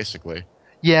movie, basically?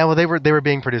 yeah, well, they were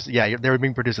being produced. Yeah, they were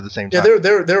being produced at the same Yeah, time.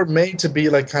 they were made to be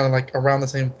like kind of like around the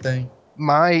same thing.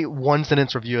 My one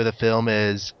sentence review of the film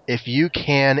is if you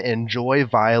can enjoy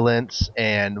violence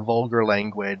and vulgar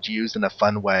language used in a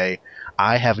fun way,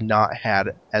 I have not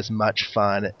had as much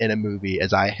fun in a movie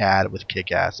as I had with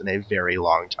Kick-Ass in a very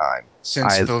long time.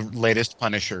 Since the latest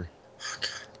Punisher.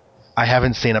 I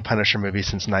haven't seen a Punisher movie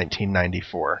since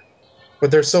 1994. But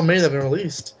there's so many that have been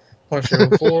released. Punisher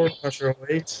 04, Punisher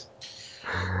 08.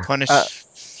 Punish.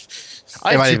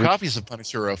 I Am have I two even- copies of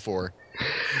Punisher 04.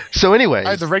 So I anyways,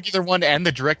 have the regular one and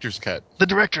the director's cut. the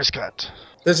director's cut.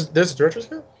 There's a director's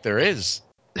cut? There is.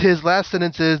 His last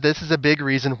sentence is, "This is a big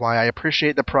reason why I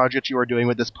appreciate the project you are doing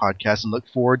with this podcast and look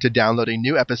forward to downloading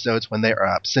new episodes when they are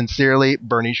up. Sincerely,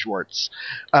 Bernie Schwartz."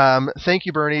 Thank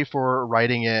you, Bernie, for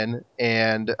writing in.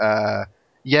 And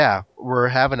yeah, we're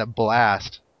having a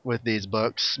blast with these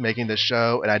books, making this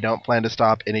show, and I don't plan to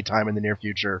stop anytime in the near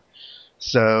future.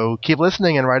 So keep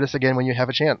listening and write us again when you have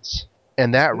a chance.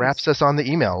 And that wraps us on the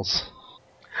emails.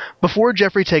 Before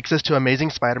Jeffrey takes us to Amazing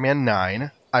Spider-Man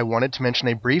 9, I wanted to mention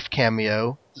a brief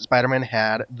cameo Spider-Man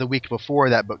had the week before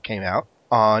that book came out.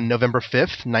 On November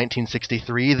 5th,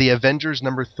 1963, The Avengers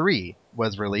number 3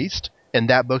 was released, In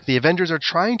that book, the Avengers are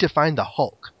trying to find the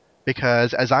Hulk.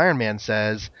 Because, as Iron Man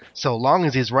says, so long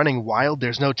as he's running wild,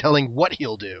 there's no telling what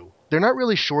he'll do. They're not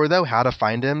really sure, though, how to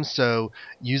find him, so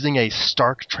using a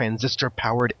Stark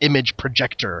transistor-powered image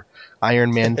projector,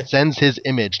 Iron Man sends his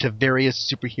image to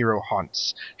various superhero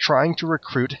haunts, trying to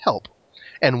recruit help.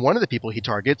 And one of the people he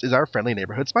targets is our friendly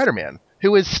neighborhood Spider-Man,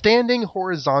 who is standing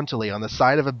horizontally on the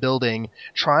side of a building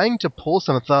trying to pull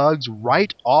some thugs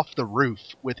right off the roof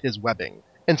with his webbing.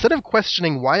 Instead of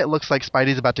questioning why it looks like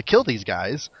Spidey's about to kill these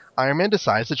guys, Iron Man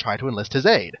decides to try to enlist his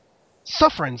aid.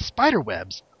 Suffering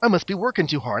spiderwebs! I must be working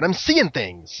too hard. I'm seeing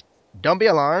things! Don't be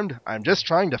alarmed. I'm just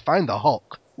trying to find the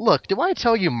Hulk. Look, do I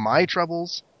tell you my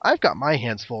troubles? I've got my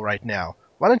hands full right now.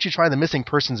 Why don't you try the Missing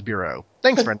Persons Bureau?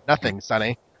 Thanks for nothing,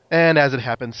 Sonny. And as it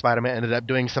happened, Spider-Man ended up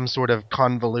doing some sort of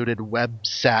convoluted web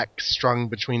sack strung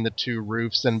between the two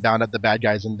roofs and bound up the bad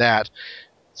guys in that.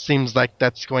 Seems like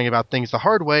that's going about things the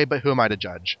hard way, but who am I to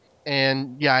judge?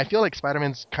 And yeah, I feel like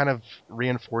Spider-Man's kind of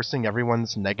reinforcing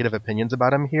everyone's negative opinions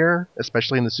about him here,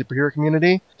 especially in the superhero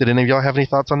community. Did any of y'all have any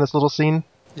thoughts on this little scene?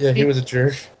 Yeah, he was a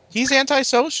jerk. He's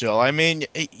antisocial. I mean,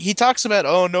 he talks about,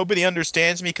 oh, nobody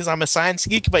understands me because I'm a science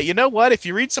geek. But you know what? If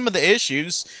you read some of the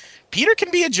issues, Peter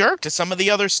can be a jerk to some of the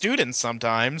other students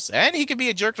sometimes, and he can be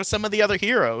a jerk to some of the other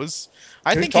heroes.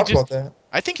 I We think he talked just, about that.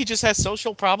 I think he just has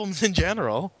social problems in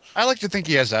general. I like to think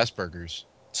he has Asperger's.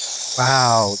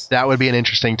 Wow, that would be an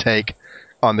interesting take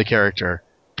on the character.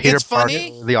 Peter It's Parker,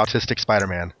 funny. the autistic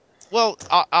Spider-Man. Well,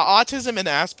 autism and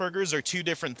Asperger's are two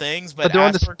different things, but But they're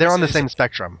Asperger's on the is same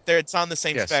spectrum. it's on the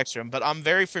same Yes. spectrum. But I'm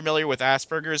very familiar with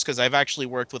Asperger's because I've actually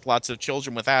worked with lots of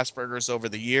children with Asperger's over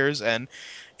the years, and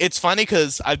it's funny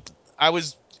because I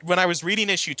was when I was reading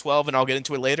issue 12, and I'll get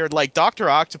into it later. Like Doctor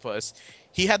Octopus,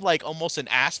 he had like almost an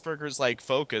Asperger's like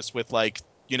focus with like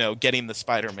getting the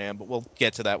Spider-Man, but we'll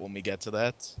get to that when we get to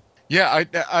that. Yeah,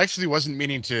 I actually wasn't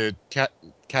meaning to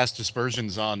cast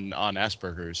aspersions on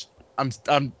Asperger's.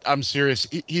 I'm serious.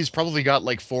 He's probably got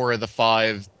like 4 of the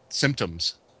 5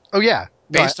 symptoms Oh yeah,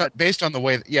 no, based on the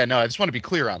way. Yeah, no, I just want to be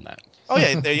clear on that. Oh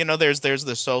yeah, there's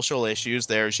the social issues.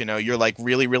 There's you're like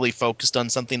really focused on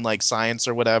something like science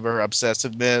or whatever,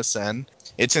 obsessiveness, and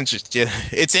it's interesting.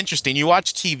 It's interesting. You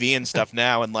watch TV and stuff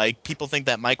now, and like people think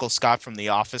that Michael Scott from The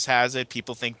Office has it.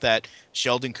 People think that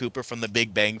Sheldon Cooper from The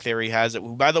Big Bang Theory has it.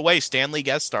 Who, by the way, Stanley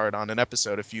guest starred on an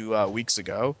episode a few weeks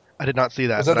ago. I did not see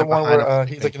that. Was that But the I'm one behind where on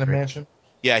he's like in a mansion?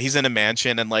 Yeah, he's in a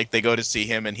mansion, and like they go to see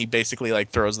him, and he basically like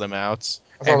throws them out.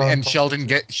 I saw And that on and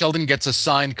Fox Sheldon gets a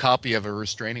signed copy of a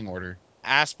restraining order.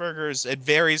 Asperger's, it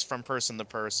varies from person to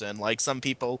person. Like some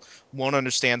people won't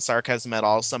understand sarcasm at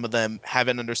all. Some of them have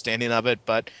an understanding of it,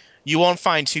 but you won't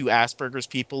find two Asperger's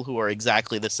people who are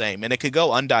exactly the same. And it could go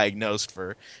undiagnosed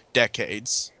for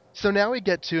decades. So now we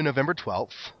get to November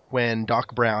 12th, when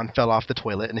Doc Brown fell off the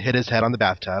toilet and hit his head on the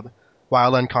bathtub.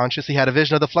 While unconscious, he had a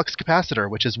vision of the flux capacitor,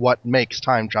 which is what makes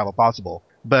time travel possible.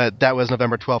 But that was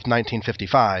November 12th,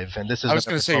 1955, and this is I was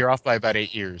going November to say you're off by about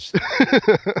 8 years.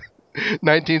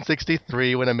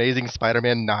 1963, when Amazing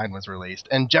Spider-Man 9 was released,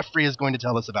 and Jeffrey is going to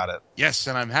tell us about it. Yes,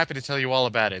 and I'm happy to tell you all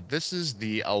about it. This is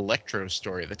the Electro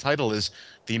story. The title is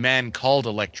The Man Called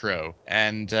Electro.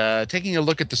 And taking a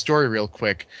look at the story real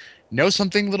quick, know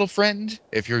something, little friend?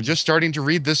 If you're just starting to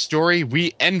read this story,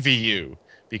 we envy you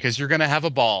because you're going to have a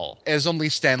ball, as only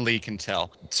Stan Lee can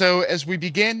tell. So, as we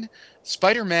begin,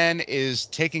 Spider-Man is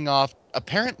taking off,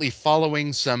 apparently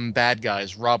following some bad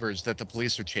guys, robbers that the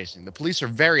police are chasing. The police are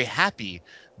very happy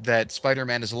that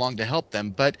Spider-Man is along to help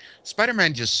them, but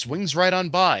Spider-Man just swings right on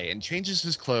by and changes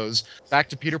his clothes back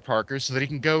to Peter Parker so that he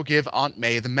can go give Aunt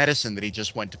May the medicine that he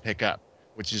just went to pick up,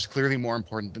 which is clearly more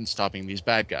important than stopping these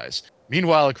bad guys.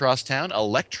 Meanwhile, across town,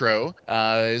 Electro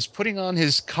is putting on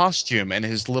his costume and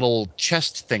his little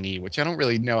chest thingy, which I don't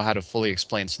really know how to fully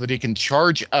explain, so that he can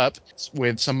charge up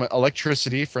with some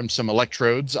electricity from some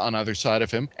electrodes on either side of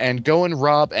him and go and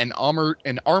rob an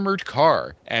armored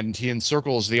car. And he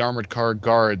encircles the armored car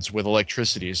guards with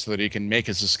electricity so that he can make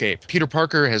his escape. Peter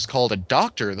Parker has called a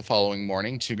doctor the following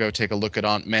morning to go take a look at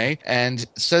Aunt May and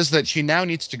says that she now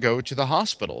needs to go to the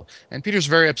hospital. And Peter's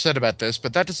very upset about this,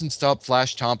 but that doesn't stop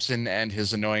Flash Thompson and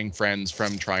his annoying friends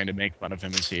from trying to make fun of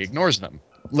him as he ignores them.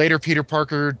 Later, Peter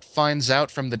Parker finds out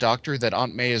from the doctor that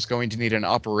Aunt May is going to need an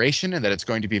operation and that it's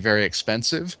going to be very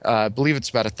expensive. I believe it's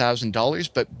about $1,000.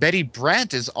 But Betty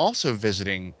Brant is also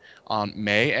visiting Aunt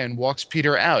May and walks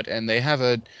Peter out. And they have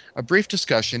a brief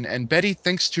discussion. And Betty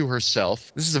thinks to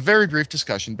herself, this is a very brief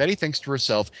discussion. Betty thinks to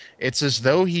herself, it's as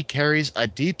though he carries a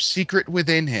deep secret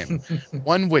within him,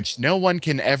 one which no one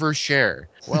can ever share.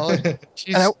 Well, And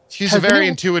she's a has very anyone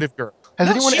intuitive girl. has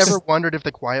No, anyone she's ever wondered if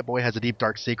the Quiet Boy has a deep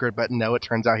dark secret? But no, it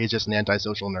turns out he's just an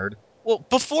antisocial nerd. Well,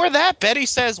 before that, Betty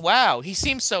says, "Wow, he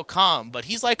seems so calm, but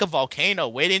he's like a volcano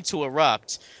waiting to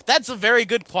erupt." That's a very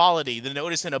good quality to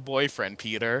notice in a boyfriend,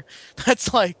 Peter.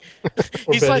 That's like,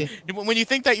 Or he's like, Betty. when you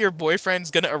think that your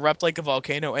boyfriend's gonna erupt like a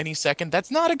volcano any second,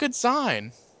 that's not a good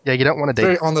sign. Yeah, you don't want to It's date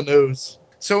very that. on the nose.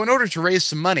 So, in order to raise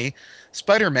some money,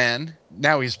 Spider-Man,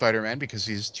 now he's Spider-Man because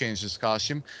he's changed his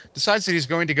costume, decides that he's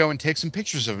going to go and take some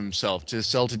pictures of himself to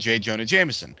sell to J. Jonah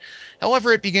Jameson.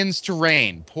 However, it begins to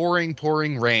rain, pouring,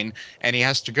 pouring rain, and he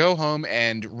has to go home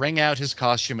and wring out his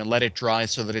costume and let it dry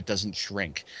so that it doesn't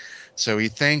shrink. So he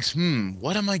thinks,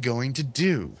 what am I going to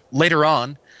do? Later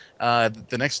on,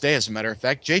 the next day, as a matter of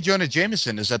fact, J. Jonah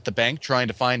Jameson is at the bank trying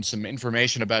to find some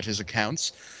information about his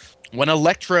accounts when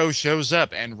Electro shows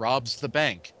up and robs the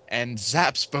bank and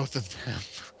zaps both of them,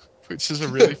 which is a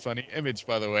really funny image,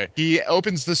 by the way. He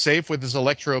opens the safe with his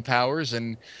Electro powers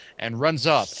and runs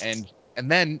off, and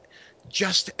then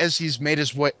just as he's made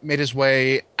his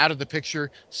way out of the picture,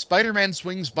 Spider-Man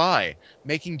swings by,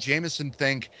 making Jameson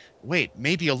think, wait,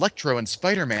 maybe Electro and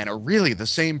Spider-Man are really the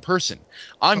same person.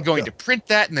 I'm Oh going to god. print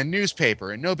that in the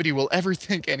newspaper, and nobody will ever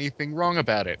think anything wrong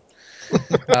about it.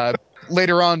 Uh,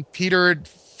 Later on, Peter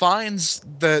finds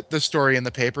the story in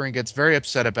the paper and gets very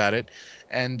upset about it,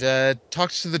 and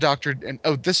talks to the doctor. And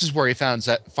oh, this is where he finds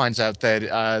out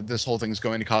that this whole thing is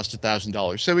going to cost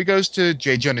 $1,000. So he goes to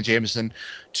J. Jonah Jameson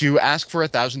to ask for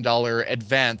 $1,000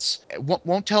 advance.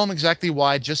 Won't tell him exactly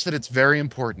why, just that it's very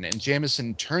important. And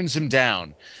Jameson turns him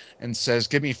down and says,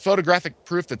 "Give me photographic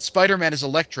proof that Spider-Man is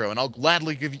Electro, and I'll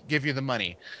gladly give you the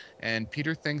money." And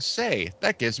Peter thinks, say,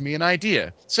 that gives me an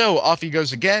idea. So off he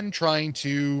goes again, trying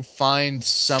to find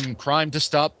some crime to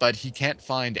stop, but he can't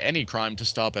find any crime to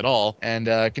stop at all, and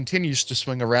continues to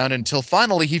swing around until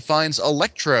finally he finds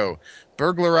Electro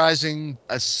burglarizing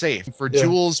a safe for Yeah.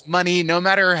 jewels, money, no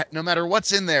matter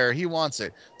what's in there, he wants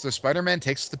it. So Spider-Man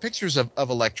takes the pictures of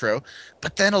Electro,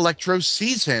 but then Electro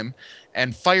sees him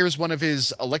and fires one of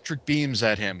his electric beams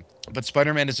at him. But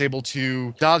Spider-Man is able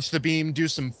to dodge the beam, do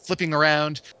some flipping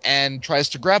around, and tries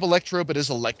to grab Electro, but is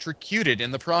electrocuted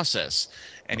in the process.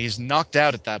 And he's knocked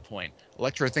out at that point.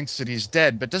 Electro thinks that he's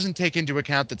dead, but doesn't take into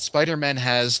account that Spider-Man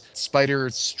has spider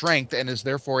strength and is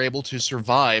therefore able to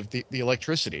survive the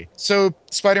electricity. So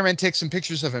Spider-Man takes some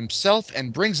pictures of himself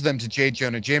and brings them to J.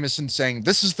 Jonah Jameson, saying,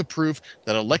 "This is the proof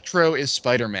that Electro is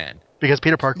Spider-Man." Because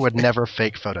Peter Parker would never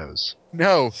fake photos.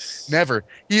 No, never.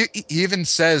 He even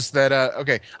says that,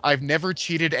 okay, I've never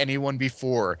cheated anyone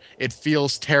before. It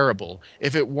feels terrible.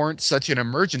 If it weren't such an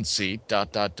emergency,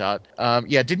 dot, dot, dot.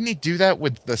 Yeah, didn't he do that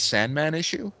with the Sandman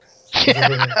issue?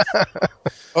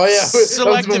 Oh yeah, that was even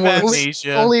Selective worse.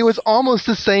 amnesia. Only it was almost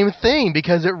the same thing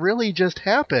because it really just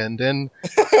happened, and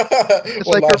it's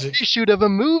What like a logic? reshoot of a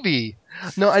movie.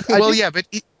 No, I Well, think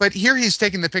yeah, but here he's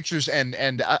taking the pictures and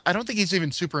I don't think he's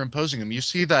even superimposing them. You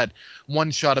see that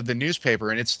one shot of the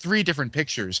newspaper and it's three different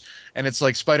pictures and it's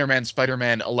like Spider-Man,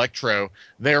 Spider-Man, Electro.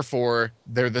 Therefore,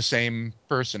 they're the same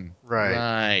person. right.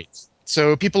 Right.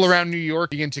 So people around New York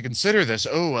begin to consider this.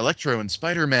 Oh, Electro and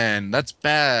Spider-Man, that's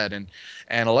bad. And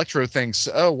Electro thinks,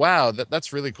 oh wow,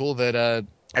 that's really cool that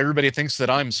everybody thinks that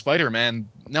I'm Spider-Man.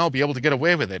 Now I'll be able to get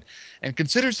away with it. And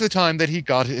considers the time that he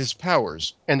got his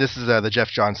powers. And this is the Jeff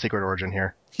Johns secret origin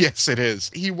here. Yes, it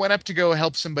is. He went up to go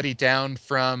help somebody down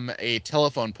from a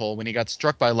telephone pole when he got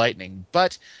struck by lightning,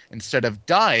 but instead of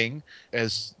dying,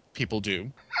 as people do,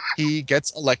 he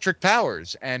gets electric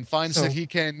powers and finds that So he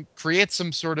can create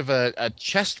some sort of a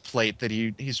chest plate that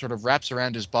he sort of wraps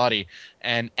around his body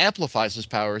and amplifies his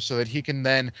powers so that he can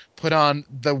then put on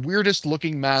the weirdest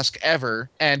looking mask ever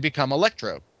and become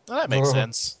Electro. Well, that makes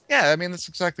sense. Yeah, I mean, that's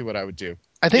exactly what I would do.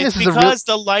 I think It's this is a real. because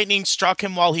the lightning struck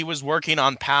him while he was working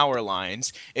on power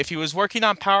lines. If he was working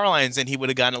on power lines, then he would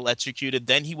have gotten electrocuted,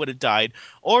 then he would have died.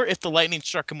 Or if the lightning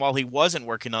struck him while he wasn't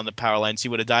working on the power lines, he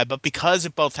would have died. But because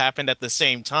it both happened at the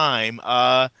same time,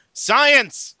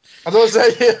 science! I don't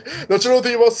say, don't you know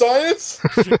anything about science?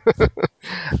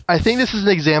 I think this is an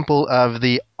example of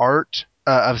the art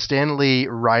of Stan Lee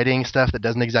writing stuff that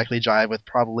doesn't exactly jive with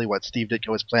probably what Steve Ditko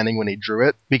was planning when he drew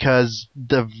it, because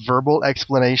the verbal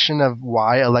explanation of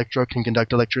why Electro can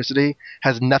conduct electricity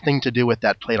has nothing to do with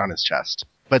that plate on his chest.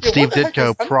 But Yeah, what Steve the heck was? Ditko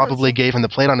I never probably understood. gave him the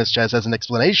plate on his chest as an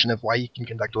explanation of why he can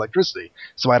conduct electricity.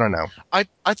 So I don't know.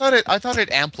 I thought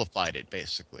it amplified it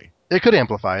basically. It could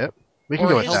amplify it. We can Or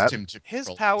go it with helped that. him to His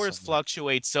control them powers somewhat.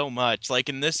 fluctuate so much. Like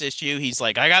in this issue, he's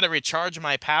like, I gotta recharge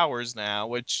my powers now,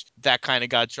 which that kind of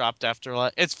got dropped after a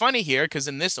lot. It's funny here because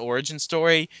in this origin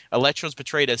story, Electro's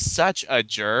portrayed as such a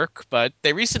jerk, but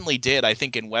they recently did, I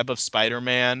think, in Web of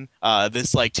Spider-Man,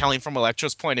 this like telling from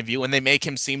Electro's point of view, and they make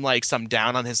him seem like some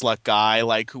down on his luck guy,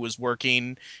 like who was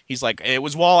working. He's like, it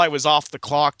was while I was off the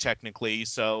clock technically,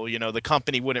 so the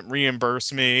company wouldn't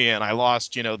reimburse me, and I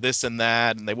lost this and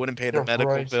that, and they wouldn't pay the You're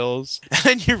medical right. bills. And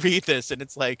then you read this, and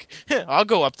it's like, I'll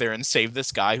go up there and save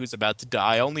this guy who's about to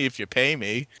die, only if you pay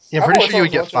me. Yeah, I'm I've pretty always sure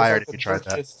you thought would of get Electro as fired like if the you tried that.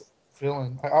 darkest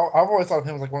villain. I've always thought of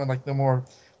him as like one of like the more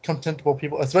contemptible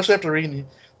people, especially after reading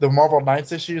the Marvel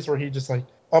Knights issues where he just like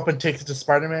up and takes it to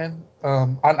Spider-Man.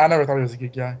 I never thought he was a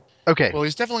good guy. Okay. Well,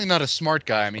 he's definitely not a smart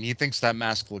guy. I mean, he thinks that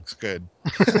mask looks good.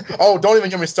 Oh, don't even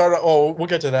get me started. Oh, we'll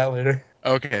get to that later.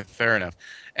 Okay, fair enough.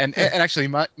 And actually,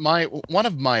 my one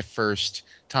of my first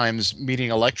times meeting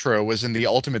Electro was in the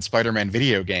Ultimate Spider-Man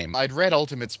video game. I'd read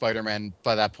Ultimate Spider-Man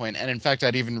by that point, and in fact,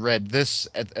 I'd even read this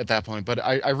at that point. But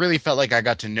I really felt like I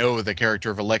got to know the character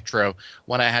of Electro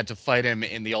when I had to fight him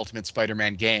in the Ultimate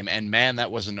Spider-Man game, and man,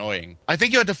 that was annoying. I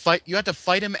think you had to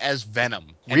fight him as Venom.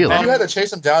 And Really? You had Venom, to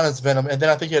chase him down as Venom, and then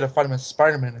I think you had to fight him as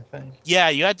Spider-Man. I think. Yeah,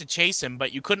 you had to chase him,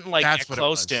 but you couldn't like that's get what it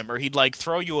close to was. him or he'd like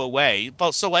throw you away.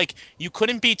 Well, so like you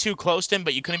couldn't be too close to him,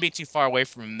 but you couldn't be too far away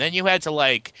from him. Then you had to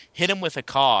like hit him with a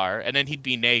car and then he'd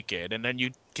be naked and then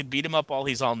you could beat him up while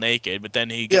he's all naked, but then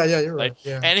he Yeah, gets yeah, you're like right.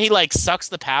 Yeah. and he like sucks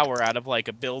the power out of like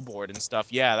a billboard and stuff.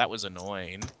 Yeah, that was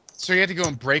annoying. So he had to go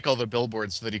and break all the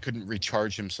billboards so that he couldn't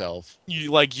recharge himself.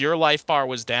 You like your life bar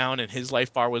was down and his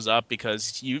life bar was up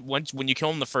because you once when you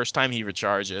kill him the first time he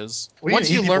recharges. We need Once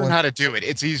to you eat people learn in. how to do it,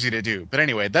 it's easy to do. But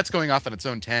anyway, that's going off on its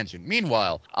own tangent.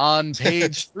 Meanwhile, on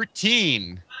page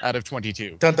 13 out of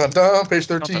 22. Dun dun dun. Page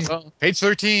Dun, dun, 13. dun. Page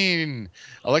 13.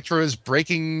 Electro is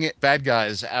breaking bad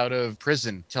guys out of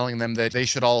prison, telling them that they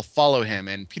should all follow him.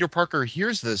 And Peter Parker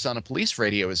hears this on a police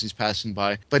radio as he's passing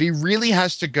by, but he really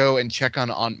has to go and check on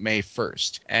Aunt May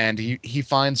first. And he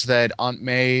finds that Aunt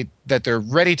May, that they're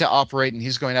ready to operate, and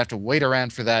he's going to have to wait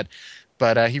around for that.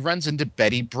 But he runs into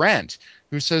Betty Brant,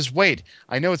 who says, "Wait,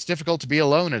 I know it's difficult to be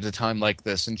alone at a time like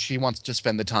this," and she wants to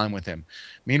spend the time with him.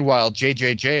 Meanwhile,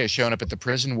 JJJ has shown up at the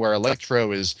prison where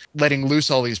Electro is letting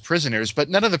loose all these prisoners, but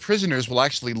none of the prisoners will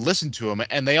actually listen to him,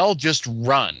 and they all just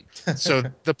run. So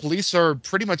the police are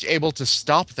pretty much able to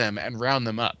stop them and round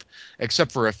them up,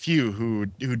 except for a few who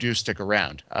do stick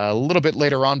around. A little bit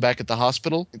later on, back at the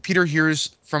hospital, Peter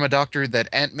hears from a doctor that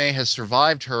Aunt May has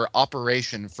survived her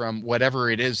operation from whatever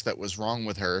it is that was wrong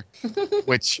with her,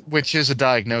 which is a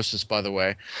diagnosis, by the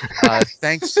way.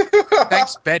 Thanks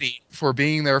Betty for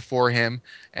being there for him,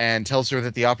 and tells her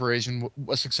that the operation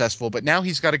was successful. But now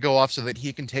he's got to go off so that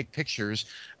he can take pictures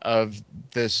of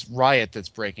this riot that's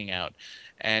breaking out.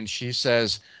 And she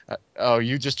says, "Oh,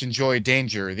 you just enjoy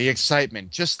danger, the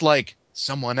excitement, just like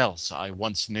someone else I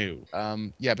once knew."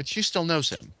 Yeah, but she still knows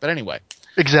him. But anyway,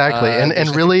 Exactly. And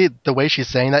there's really, the way she's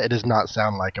saying that, it does not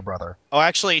sound like a brother. Oh,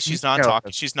 actually, she's not no,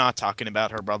 talking. She's not talking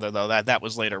about her brother though. That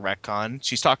was later retcon.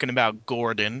 She's talking about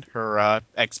Gordon, her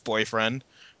ex-boyfriend,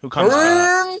 who comes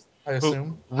back. I Who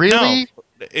assume. no, Really?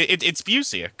 it's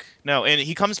Busiek. No, and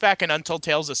he comes back in Untold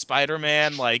Tales of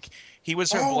Spider-Man. Like he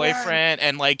was her All right. boyfriend,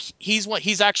 and like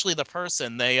he's actually the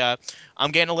person. I'm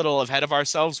getting a little ahead of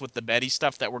ourselves with the Betty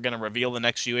stuff that we're gonna reveal the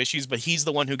next few issues. But he's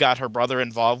the one who got her brother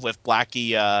involved with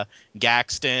Blackie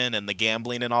Gaxton and the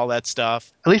gambling and all that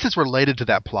stuff. At least it's related to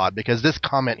that plot because this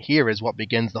comment here is what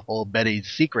begins the whole Betty's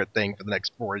secret thing for the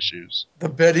next 4 issues. The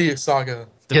Betty saga.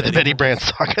 Yeah, the Betty Brant.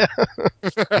 Brant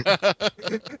saga.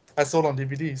 I sold on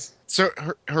DVDs. So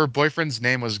her boyfriend's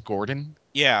name was Gordon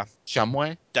Yeah,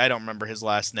 Shumway. I don't remember his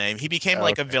last name. He became Oh,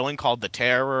 like a okay. villain called the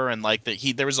Terror, and like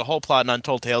there was a whole plot in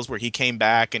Untold Tales where he came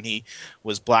back and he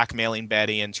was blackmailing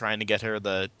Betty and trying to get her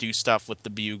to do stuff with the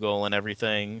bugle and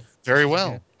everything. Very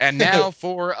well. And now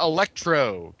for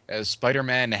Electro, as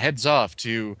Spider-Man heads off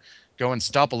to go and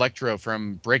stop Electro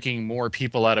from breaking more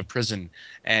people out of prison.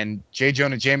 And J.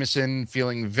 Jonah Jameson,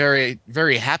 feeling very,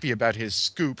 very happy about his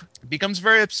scoop, becomes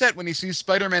very upset when he sees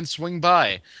Spider-Man swing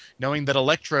by, knowing that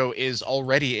Electro is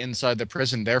already inside the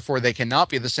prison, therefore they cannot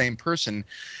be the same person.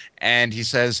 And he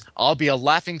says, "I'll be a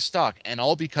laughing stock, and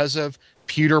all because of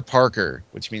Peter Parker,"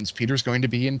 which means Peter's going to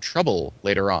be in trouble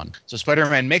later on. So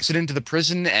Spider-Man makes it into the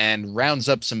prison and rounds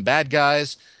up some bad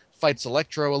guys, fights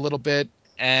Electro a little bit,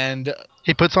 and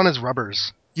He puts on his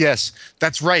rubbers. yes,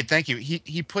 that's right. Thank you.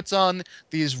 He puts on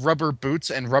these rubber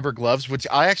boots and rubber gloves, which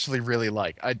I actually really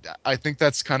like. I think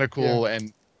that's kind of Yeah. cool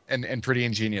and pretty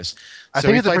ingenious. I So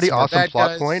think he it's a fights pretty some more awesome bad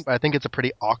plot point, guys. but I think it's a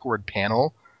pretty awkward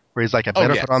panel where he's like, I Oh,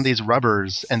 better yes. put on these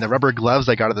rubbers and the rubber gloves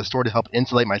I got at the store to help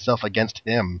insulate myself against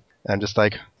him. And I'm just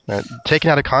like, taken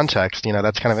out of context,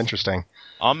 that's kind of interesting.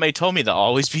 Aunt May told me to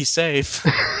always be safe.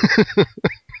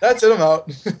 That's it. I'm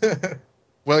out.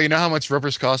 Well, you know how much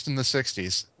rubbers cost in the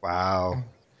 60s? Wow.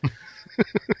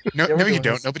 No, Yeah, we're no, you doing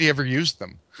don't. this. Nobody ever used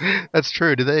them. That's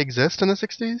true. Do they exist in the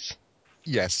 60s?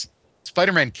 Yes.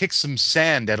 Spider-Man kicks some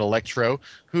sand at Electro,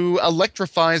 who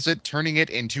electrifies it, turning it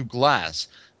into glass.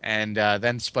 And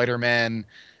then Spider-Man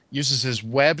uses his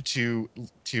web to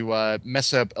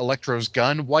mess up Electro's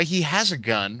gun. Why he has a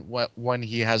gun when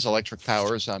he has electric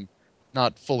powers, I'm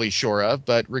not fully sure of,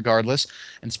 but regardless.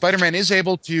 And Spider-Man is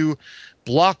able to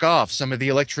block off some of the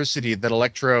electricity that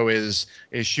Electro is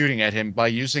shooting at him by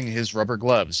using his rubber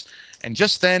gloves. And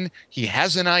just then, he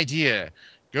has an idea.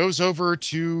 Goes over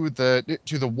to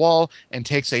the wall and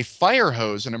takes a fire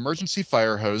hose, an emergency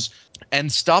fire hose, and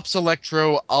stops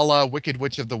Electro, a la Wicked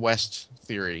Witch of the West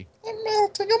theory. I'm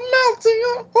melting.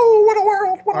 Oh, what a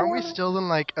world. What a Aren't we world. still in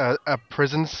like a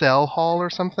prison cell hall or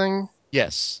something?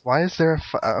 Yes. Why is there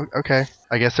okay.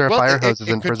 I guess there are Well, fire hoses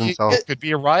in prison cells. it could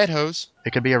be a riot hose.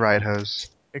 It could be a riot hose.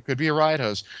 It could be a riot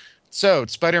hose. So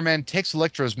Spider-Man takes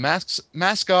Electro's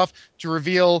mask off to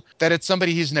reveal that it's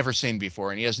somebody he's never seen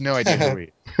before, and he has no idea who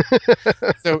he is.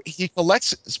 So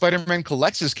Spider-Man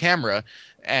collects his camera,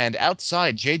 and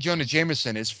outside, J. Jonah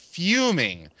Jameson is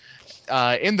fuming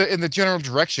in the general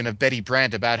direction of Betty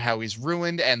Brant about how he's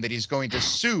ruined and that he's going to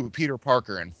sue Peter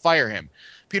Parker and fire him.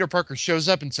 Peter Parker shows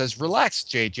up and says, "Relax,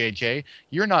 JJJ,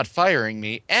 you're not firing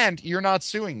me and you're not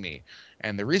suing me."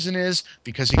 And the reason is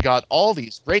because he got all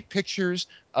these great pictures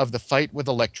of the fight with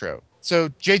Electro. So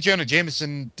J. Jonah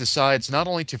Jameson decides not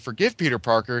only to forgive Peter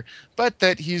Parker, but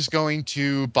that he's going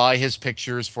to buy his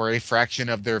pictures for a fraction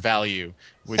of their value,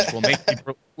 which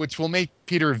will make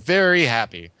Peter very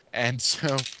happy. And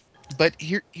so but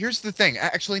here's the thing.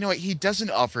 Actually, no, he doesn't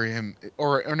offer him,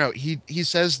 or no, he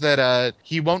says that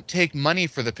he won't take money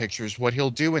for the pictures. What he'll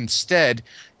do instead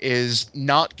is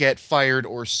not get fired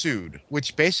or sued,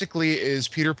 which basically is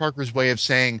Peter Parker's way of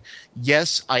saying,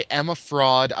 yes, I am a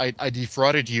fraud. I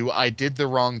defrauded you. I did the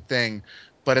wrong thing.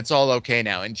 But it's all okay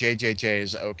now, and JJJ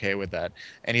is okay with that.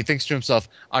 And he thinks to himself,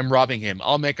 I'm robbing him.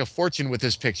 I'll make a fortune with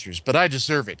his pictures, but I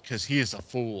deserve it because he is a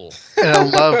fool. And I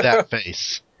love that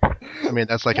face. I mean,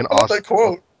 that's like an I love awesome that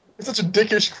quote. It's such a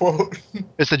dickish quote.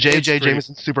 It's the It's J.J. pretty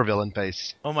Jameson supervillain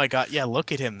face. Oh my god, yeah,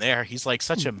 look at him there. He's like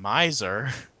such a miser.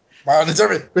 Wow, I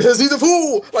deserve it because he's a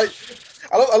fool. Like,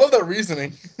 I love that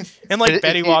reasoning. And But like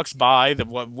Betty walks by,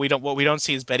 what we don't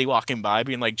see is Betty walking by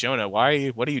being like, Jonah, what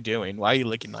are you doing? Why are you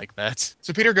looking like that?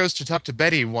 So Peter goes to talk to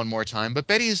Betty one more time, but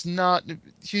Betty's not,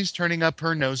 she's turning up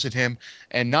her nose at him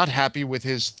and not happy with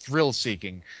his thrill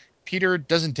seeking. Peter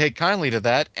doesn't take kindly to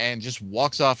that and just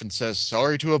walks off and says,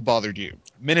 sorry to have bothered you.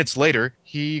 Minutes later,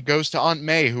 he goes to Aunt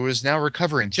May, who is now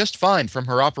recovering just fine from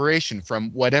her operation,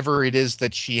 from whatever it is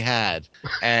that she had,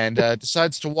 and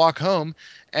decides to walk home.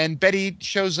 And Betty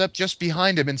shows up just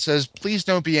behind him and says, please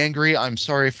don't be angry. I'm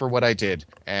sorry for what I did.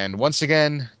 And once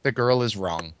again, the girl is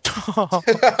wrong.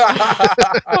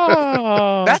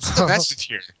 That's the message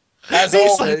here. As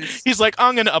He's like, always. he's like,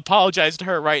 I'm gonna apologize to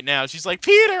her right now. She's like,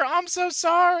 Peter, I'm so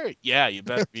sorry. Yeah, you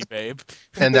better be, babe.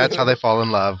 And that's how they fall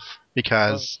in love,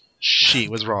 because she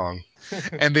was wrong.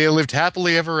 And they lived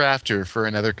happily ever after for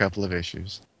another couple of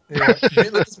issues. Yeah. They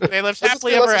lived Let's just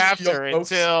happily be ever lessons for young after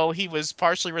folks. until he was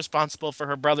partially responsible for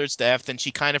her brother's death. Then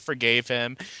she kind of forgave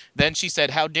him. Then she said,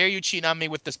 how dare you cheat on me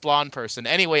with this blonde person?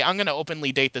 Anyway, I'm gonna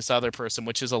openly date this other person,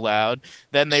 which is allowed.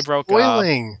 Then they broke up.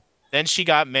 Spoiling. Then she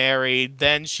got married.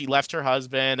 Then she left her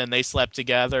husband and they slept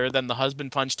together. Then the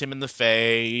husband punched him in the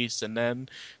face. And then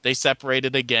they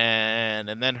separated again.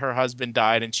 And then her husband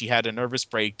died and she had a nervous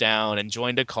breakdown and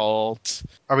joined a cult.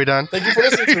 Are we done? Thank you for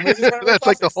listening to Amazing Spider-Man That's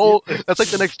like the Classics. whole. That's like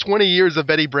the next 20 years of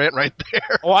Betty Brant right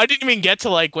there. Oh, I didn't even get to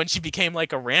like when she became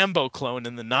like a Rambo clone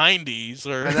in the 90s.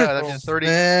 Or I know that'd be Oh, 30.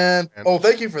 man. Man. Oh,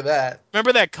 thank you for that.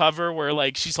 remember that cover where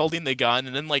like she's holding the gun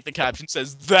and then like the caption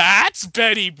says, "That's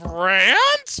Betty Brant?"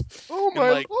 Oh And my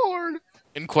like lord.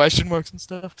 in question marks and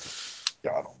stuff.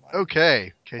 God almighty.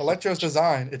 Okay. So, Electro's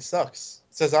design, it sucks.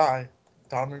 Says I,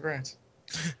 Donovan Grant.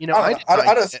 I I don't did know. not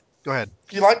I just, go ahead.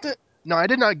 you liked it? No, I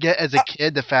did not get as a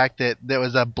kid the fact that there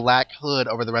was a black hood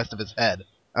over the rest of his head.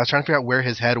 I was trying to figure out where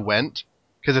his head went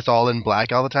because it's all in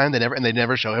black all the time. They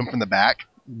never show him from the back.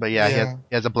 But yeah, Yeah.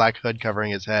 he has a black hood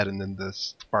covering his head and then the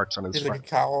sparks on his He's like a front.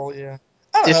 cowl, yeah.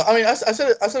 I don't know. I mean, I said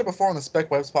it before on the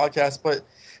Spec Webs podcast, but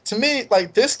to me,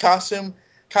 like this costume,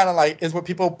 kind of like is what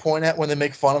people point at when they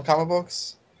make fun of comic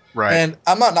books. Right. And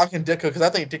I'm not knocking Ditko because I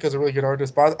think Ditko's a really good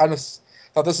artist, but I just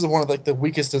thought this is one of like the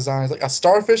weakest designs. Like a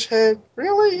starfish head,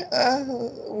 really? It's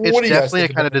What do you guys definitely a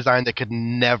think kind about of design that could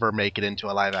never make it into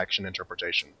a live action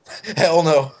interpretation. it? Hell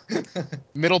no.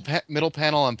 Middle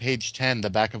panel on page 10, the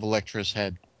back of Elektra's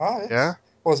head. Ah, yes. Yeah?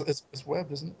 Well, it's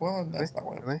webbed, isn't it? Well, Really? that's not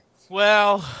webbed. Really?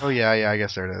 Well, Oh yeah, I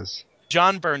guess there it is.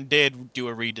 John Byrne did do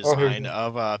a Oh, here we redesign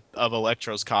go. of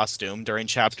Electro's costume during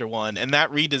Chapter One, and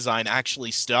that redesign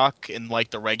actually stuck in like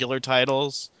the regular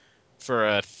titles for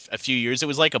a few years. It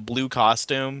was like a blue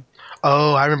costume.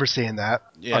 Oh, I remember seeing that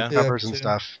on Yeah. Yeah, covers and too.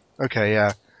 stuff. Okay,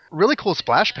 yeah. Really cool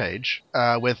splash page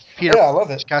with Peter Yeah, I love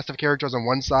it. cast of characters on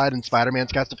one side and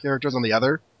Spider-Man's cast of characters on the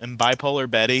other. And bipolar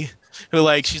Betty, who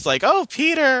like she's like, "Oh,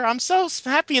 Peter, I'm so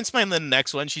happy and smiling." Then the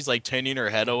next one, she's like turning her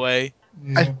head away.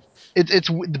 Yeah.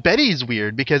 Betty's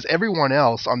weird because everyone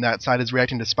else on that side is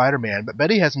reacting to Spider-Man, but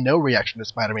Betty has no reaction to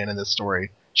Spider-Man in this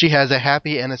story. She has a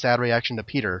happy and a sad reaction to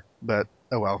Peter, but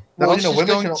oh well. Well, you know,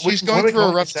 she's going women can through a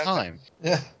only be rough sad. time.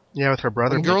 Yeah. Yeah, with her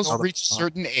brother. When Women girls can all reach a the-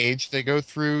 certain age, they go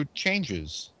through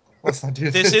changes. Let's not do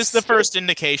This is the this. first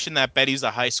indication that Betty's a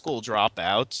high school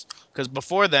dropout. Because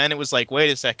before then, it was like,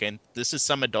 wait a second, this is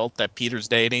some adult that Peter's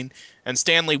dating. And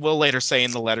Stanley will later say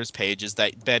in the letters pages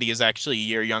that Betty is actually a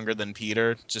year younger than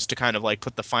Peter, just to kind of like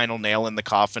put the final nail in the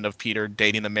coffin of Peter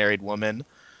dating a married woman.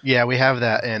 Yeah, we have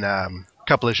that in a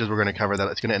couple issues we're going to cover that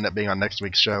it's going to end up being on next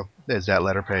week's show. Is that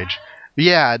letter page? But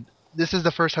yeah, this is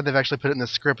the first time they've actually put it in the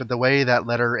script. But the way that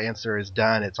letter answer is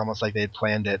done, it's almost like they had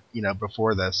planned it,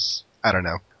 before this. I don't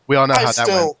know. We all know I how that went.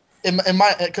 still, in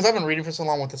my, because I've been reading for so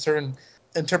long with a certain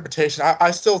interpretation,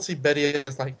 I still see Betty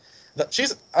as like,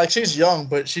 she's young,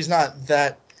 but she's not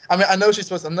that. I mean, I know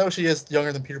she is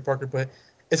younger than Peter Parker, but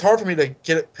it's hard for me to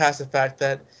get it past the fact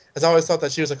that, as I always thought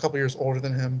that she was a couple years older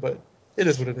than him, but it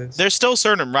is what it is. There's still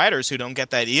certain writers who don't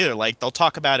get that either. Like they'll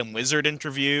talk about in Wizard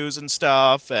interviews and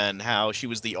stuff, and how she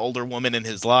was the older woman in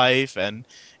his life, and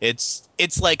it's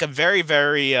like a very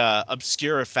very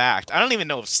obscure fact. I don't even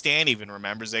know if Stan even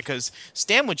remembers it because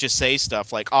Stan would just say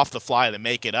stuff like off the fly to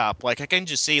make it up. Like I can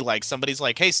just see like somebody's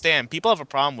like, "Hey Stan, people have a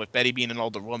problem with Betty being an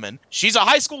older woman. She's a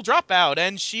high school dropout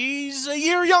and she's a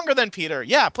year younger than Peter."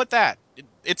 Yeah, put that.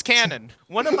 It's canon.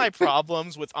 One of my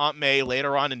problems with Aunt May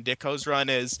later on in Ditko's run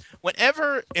is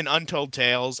whenever in Untold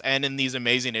Tales and in these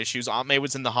amazing issues, Aunt May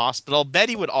was in the hospital,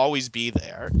 Betty would always be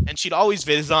there. And she'd always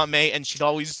visit Aunt May and she'd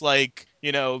always, like,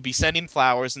 be sending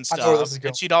flowers and I know where this stuff. is And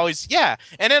going. she'd always, yeah.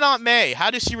 And then Aunt May, how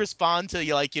does she respond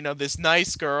to, like, this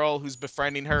nice girl who's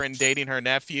befriending her and dating her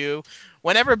nephew?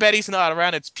 Whenever Betty's not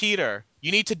around, it's Peter.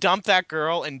 You need to dump that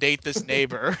girl and date this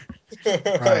neighbor.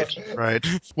 Right, right.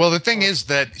 Well, the thing is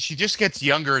that she just gets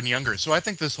younger and younger. So I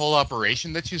think this whole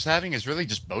operation that she's having is really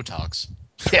just Botox.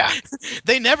 Yeah.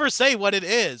 They never say what it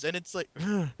is. And it's like,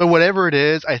 But whatever it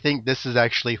is, I think this is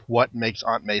actually what makes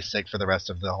Aunt May sick for the rest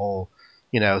of the whole,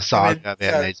 I saga mean, of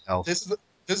Aunt May's health. this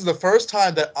is the first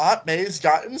time that Aunt May's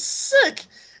gotten sick,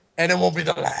 and it won't be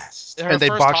the last. her And they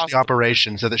first botched the hospital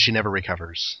operation so that she never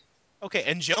recovers. Okay,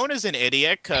 and Jonah's an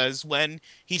idiot because when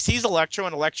he sees Electro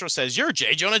and Electro says, "You're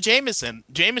J. Jonah Jameson,"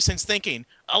 Jameson's thinking,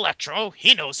 "Electro,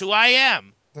 he knows who I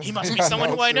am. He must be I someone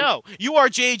know, who I sir. know. You are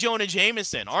J. Jonah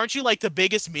Jameson. Aren't you like the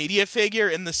biggest media figure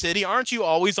in the city? Aren't you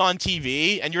always on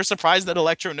TV? And you're surprised that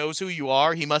Electro knows who you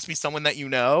are? He must be someone that you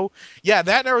know." Yeah,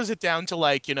 that narrows it down to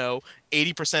like,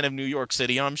 80% of New York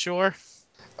City, I'm sure.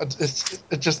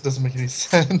 It just doesn't make any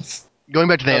sense. Going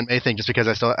back to the Aunt May thing, just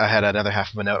because I had another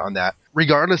half of a note on that.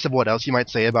 Regardless of what else you might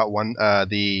say about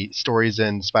the stories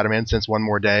in Spider-Man since One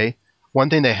More Day, one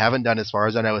thing they haven't done, as far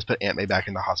as I know, is put Aunt May back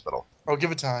in the hospital. Oh,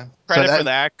 give it time. Credit So for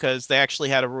that because they actually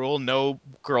had a rule: no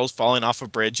girls falling off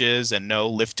of bridges and no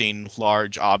lifting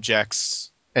large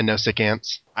objects. and no sick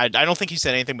ants. I don't think he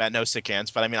said anything about no sick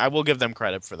ants, but I mean, I will give them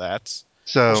credit for that.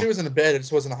 Well, So she was in a bed. It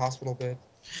just wasn't a hospital bed.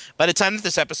 By the time that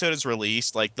this episode is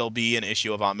released, like there'll be an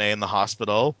issue of Aunt May in the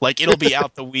hospital. Like it'll be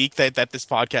out the week that this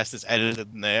podcast is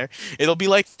edited in there. It'll be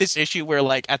like this issue where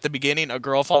like at the beginning a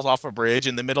girl falls off a bridge,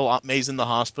 in the middle Aunt May's in the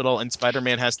hospital, and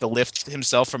Spider-Man has to lift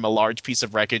himself from a large piece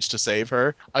of wreckage to save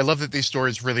her. I love that these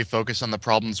stories really focus on the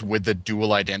problems with the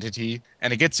dual identity,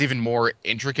 and it gets even more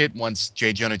intricate once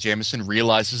J. Jonah Jameson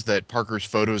realizes that Parker's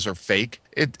photos are fake.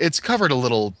 It's covered a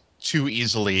little too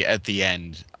easily at the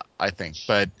end, I think,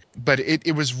 but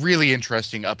it was really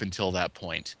interesting up until that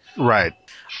point. right,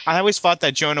 I always thought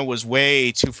that Jonah was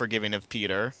way too forgiving of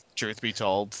Peter, truth be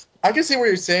told. I can see where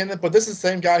you're saying that, but this is the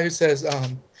same guy who says,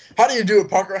 "How do you do it,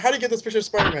 Parker? How do you get this picture of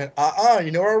Spider-Man?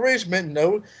 You know our arrangement.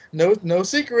 No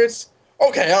secrets.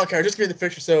 Okay, I don't care. Just give me the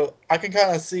picture." So I can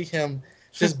kind of see him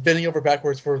just bending over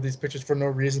backwards for these pictures for no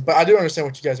reason. But I do understand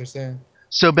what you guys are saying.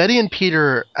 So Betty and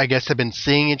Peter, I guess, have been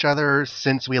seeing each other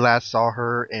since we last saw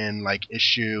her in like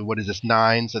issue, what is this,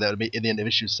 9? So that would be at the end of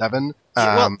issue 7.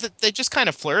 Yeah, well, they just kind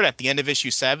of flirt at the end of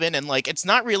issue 7, and like it's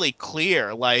not really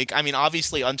clear. Like, I mean,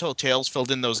 obviously, Untold Tales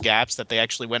filled in those gaps that they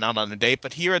actually went out on a date,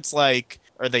 but here it's like,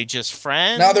 are they just Now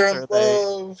friends? they're in Are they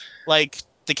love. like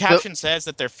the The, caption says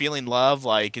that they're feeling love?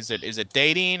 Like, is it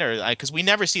dating or because we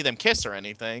never see them kiss or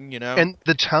anything, you know? and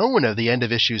the tone of the end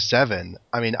of issue 7,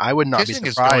 I mean, I would not be Kissing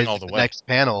is going surprised all if the the way. next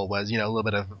panel was, a little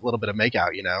bit of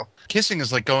makeout, Kissing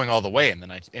is like going all the way in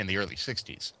the early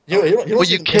 '60s. You don't Well,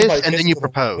 see you kiss anybody and then kissing you for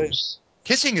the whole day propose.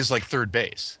 Kissing is like third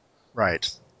base. Right.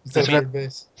 instead of Sometimes, third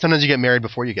base. sometimes you get married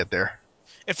before you get there.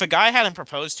 If a guy hadn't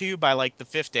proposed to you by like the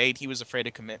fifth date, he was afraid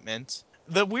of commitment.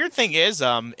 The weird thing is,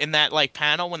 in that like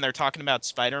panel when they're talking about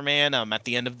Spider-Man, at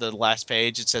the end of the last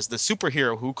page, it says the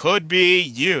superhero who could be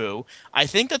you. I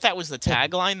think that was the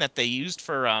tagline that they used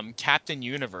for Captain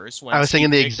Universe I when was thinking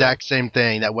Steve the Ditko. exact same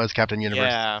thing. That was Captain Universe.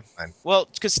 Yeah. Fine. Well,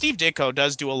 because Steve Ditko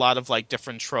does do a lot of like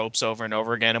different tropes over and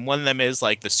over again, and one of them is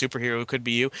like the superhero who could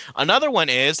be you. Another one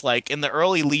is like in the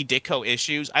early Lee Ditko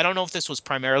issues. I don't know if this was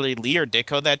primarily Lee or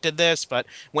Ditko that did this, but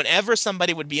whenever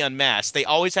somebody would be unmasked, they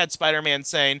always had Spider-Man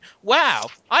saying, "Wow,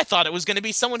 I thought it was going to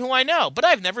be someone who I know, but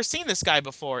I've never seen this guy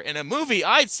before." In a movie,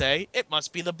 I'd say it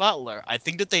must be the Butler. I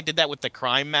think that they did that with the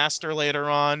Crime Master later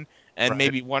on, and Right.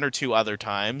 maybe one or two other The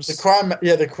times.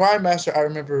 crime master. I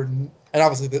remember, and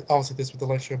obviously this with the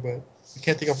lecture, but I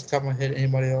can't think off the top of my head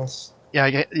anybody else. Yeah,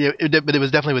 but it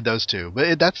was definitely with those two.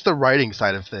 But that's the writing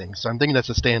side of things. So I'm thinking that's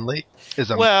a Stan Lee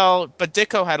ism. Well, but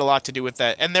Ditko had a lot to do with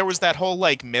that. And there was that whole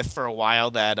like myth for a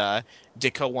while that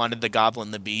Ditko wanted the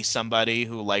Goblin to be somebody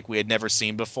who like we had never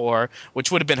seen before,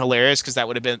 which would have been hilarious because that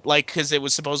would have been like because it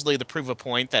was supposedly to prove a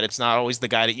point that it's not always the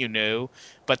guy that you knew,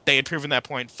 but they had proven that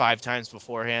point 5 times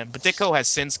beforehand. But Ditko has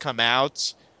since come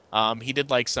out. He did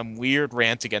like some weird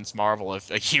rant against Marvel a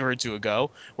year or two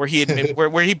ago, where he admit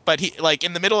where he but he like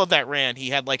in the middle of that rant he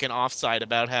had like an offside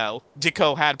about how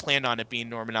Ditko had planned on it being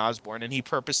Norman Osborn, and he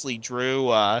purposely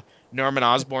drew Norman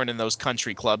Osborn in those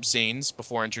country club scenes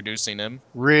before introducing him.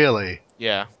 Really?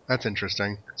 Yeah. That's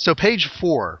interesting. So page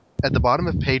 4, at the bottom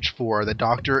of page 4, the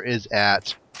doctor is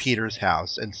at Peter's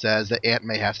house and says that Aunt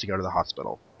May has to go to the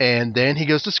hospital. And then he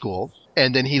goes to school,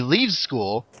 and then he leaves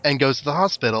school and goes to the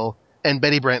hospital, and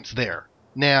Betty Brant's there.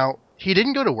 Now, he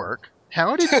didn't go to work.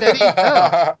 How did Betty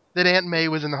know that Aunt May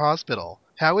was in the hospital?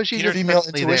 How is she Peter just Female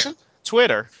suddenly there? intuition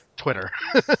Twitter. Twitter.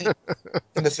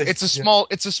 in the 60s.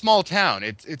 It's a small town.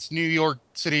 It's New York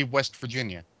City, West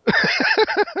Virginia.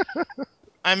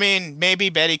 I mean, maybe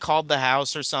Betty called the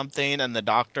house or something, and the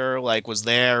doctor like was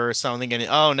there or something, and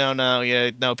oh no,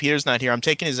 yeah, no, Peter's not here. I'm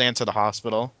taking his aunt to the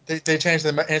hospital. They changed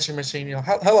the answering machine.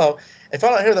 Hello. If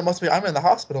I'm not here, that must be I'm in the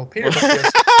hospital. Peter must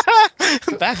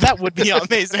be. That would be on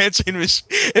May's answering machine.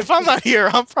 If I'm not here,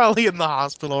 I'm probably in the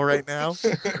hospital right now.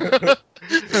 That's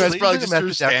Please probably leave a just her message after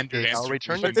the standard beep. I'll answer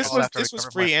return your But machine this call call. was after I this was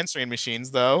recover my. free answering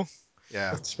machines though.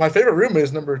 Yeah. My favorite room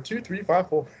is number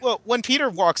 2354. Well, when Peter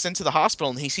walks into the hospital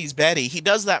and he sees Betty, he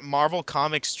does that Marvel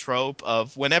Comics trope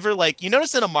of whenever, like, you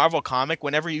notice in a Marvel comic,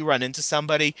 whenever you run into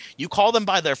somebody, you call them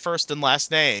by their first and last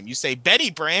name. You say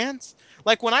Betty Brant.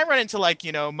 Like when I run into like,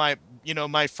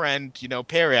 my friend,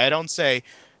 Perry, I don't say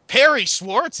Perry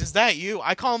Schwartz, is that you?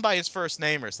 I call him by his first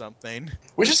name or something.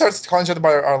 We should start calling each other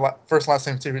by our first last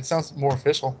name too. It sounds more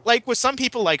official. Like with some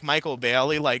people like Michael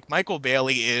Bailey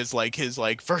is like his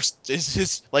like first is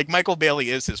his like Michael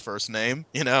Bailey is his first name,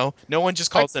 you know. No one just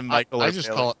calls him Michael or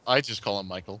Bailey. I just call him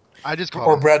Michael. I just call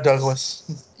Or him. Brad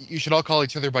Douglas. You should all call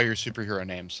each other by your superhero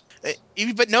names.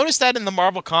 But notice that in the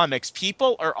Marvel comics,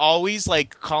 people are always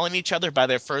like calling each other by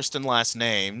their first and last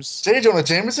names. J. Jonah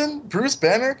Jameson, Bruce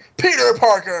Banner, Peter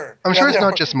Parker. I'm Yeah, sure they it's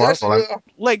not are. just They actually Marvel. really are.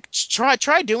 Like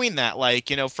try doing that, like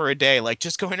for a day, like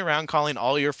just going around calling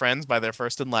all your friends by their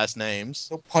first and last names.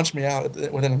 They'll punch me out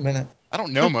within a minute. I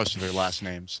don't know most of their last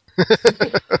names. I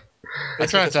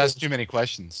That's try what not this to ask is. too many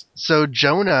questions. So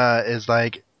Jonah is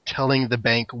like telling the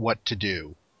bank what to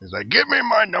do. He's like, "Give me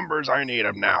my numbers. I need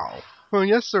them now." Well,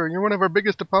 yes, sir. You're one of our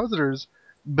biggest depositors.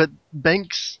 But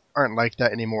banks aren't like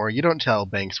that anymore. You don't tell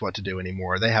banks what to do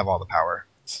anymore. They have all the power.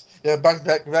 Yeah, back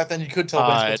then you could tell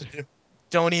banks what to do.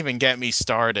 Don't even get me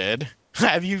started.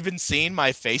 Have you been seeing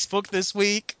my Facebook this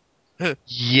week?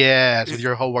 Yes, with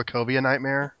your whole Wachovia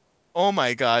nightmare. Oh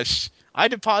my gosh. I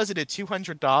deposited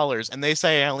 $200 and they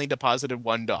say I only deposited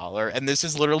 $1. And this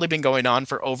has literally been going on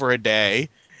for over a day.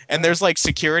 And there's like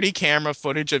security camera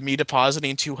footage of me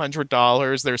depositing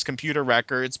 $200. There's computer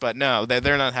records, but no,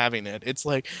 they're not having it. It's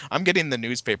like I'm getting the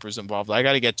newspapers involved. I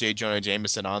got to get J. Jonah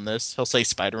Jameson on this. He'll say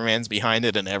Spider-Man's behind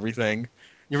it and everything.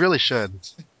 You really should.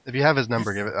 If you have his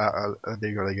number, give it. That'd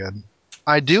be really good.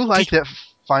 I do like that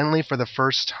finally, for the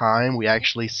first time, we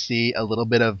actually see a little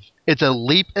bit of. It's a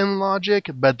leap in logic,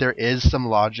 but there is some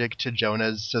logic to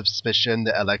Jonah's suspicion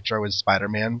that Electro is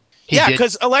Spider-Man. He Yeah, did,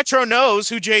 because Electro knows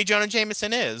who J. Jonah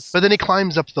Jameson is. but then he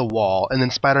climbs up the wall, and then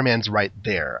Spider-Man's right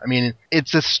there. I mean,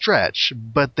 it's a stretch,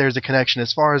 but there's a connection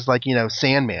as far as, like,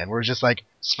 Sandman, where it's just like,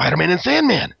 Spider-Man and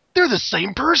Sandman! They're the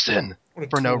same person! What a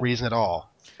For no tool. reason at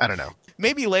all. I don't know.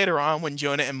 Maybe later on when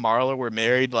Jonah and Marla were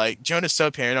married, like Jonah's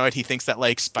so paranoid he thinks that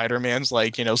like Spider-Man's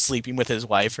like, sleeping with his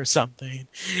wife or something.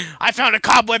 I found a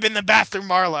cobweb in the bathroom,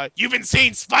 Marla. You've been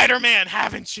seeing Spider-Man,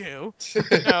 haven't you?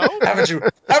 No? Haven't you?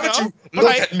 Haven't No? you? Look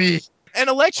Right. at me. And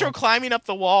Electro Oh. climbing up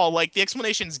the wall, like the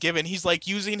explanation's given, he's like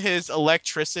using his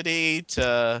electricity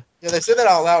to Yeah, they say that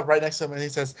out loud right next to him, and he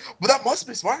says, "Well, that must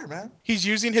be Spider-Man."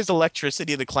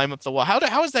 climb up the wall.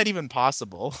 How is that even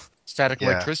possible? Static Yeah.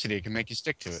 electricity can make you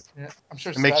stick to it. Yeah, I'm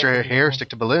sure. It makes Static your would be hair one. stick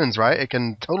to balloons, right? It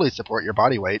can totally support your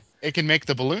body weight. It can make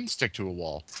the balloon stick to a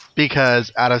wall.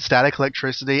 Because out of static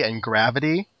electricity and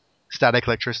gravity, static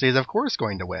electricity is, of course,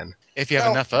 going to win. If you have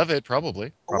Now- enough of it,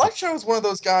 probably. Electro is one of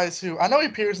those guys who I know he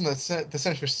appears in the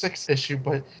Sinister Six issue,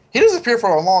 but he doesn't appear for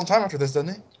a long time after this,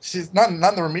 doesn't he? She's not in the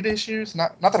Ramita issues,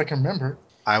 not that I can remember.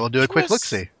 I will do a He quick was-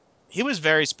 look-see. He was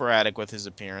very sporadic with his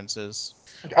appearances.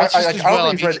 Like, Well, it's just I as don't well. I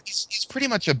think he's mean, ready. he's pretty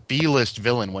much a B-list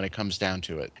villain when it comes down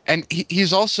to it, and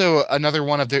he's also another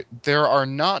one of the. There are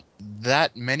not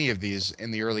that many of these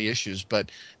in the early issues,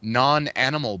 but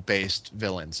non-animal based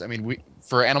villains. I mean,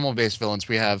 for animal based villains,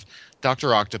 we have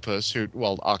Doctor Octopus,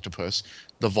 Octopus,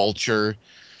 the Vulture,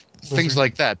 things Lizard.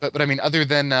 like that. But I mean, other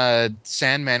than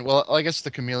Sandman, well, I guess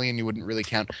the Chameleon you wouldn't really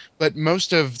count. But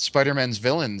most of Spider-Man's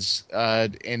villains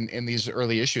in these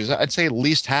early issues, I'd say at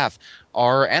least half,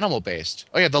 are animal based.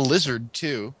 Oh yeah, the Lizard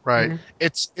too. Right. Mhm.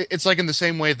 It's like in the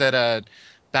same way that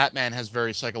Batman has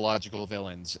very psychological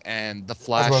villains, and the I was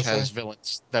Flash about to has say.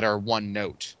 villains that are one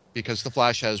note. Because the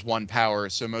Flash has one power,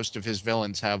 so most of his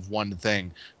villains have one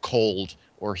thing: cold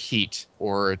or heat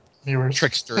or Mirrors.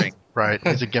 trickstering. Right.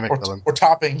 He's a gimmick villain. or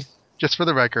topping. Just for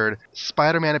the record,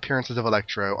 Spider-Man appearances of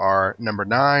Electro are number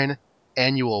 9,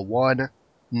 Annual 1,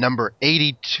 number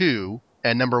 82,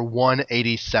 and number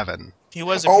 187. He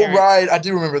was Oh appearing. right, I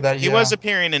do remember that. He Yeah. was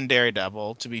appearing in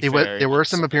Daredevil, to be fair. There were Yes,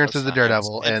 some a couple appearances of times.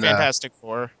 Daredevil And and Fantastic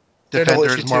Four. Daredevil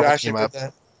Defenders, issue 2, Marvel I actually team did up.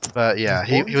 that. But yeah,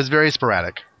 he was very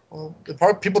sporadic. Well,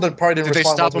 people that probably didn't Did they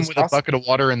respond stop well him to with his a bucket of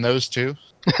water in those too?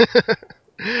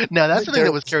 Now, that's something that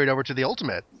There- was carried over to the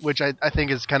Ultimate, which I think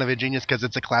is kind of ingenious because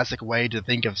it's a classic way to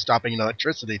think of stopping an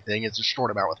electricity thing. It's a short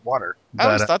amount with water. I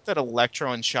always But thought that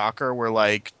Electro and Shocker were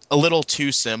like a little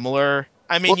too similar.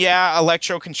 I mean, Well, yeah,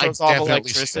 Electro controls all definitely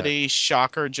see electricity.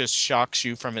 Shocker just shocks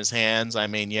you from his hands. I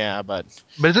mean, yeah, but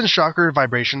isn't Shocker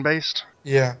vibration based?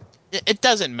 Yeah. it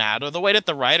doesn't matter. The way that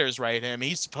the writers write him,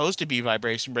 he's supposed to be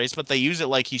vibration based, but they use it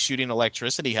like he's shooting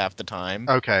electricity half the time.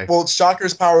 Okay. Well,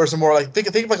 Shocker's powers are more like think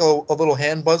of like a little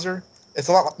hand buzzer. It's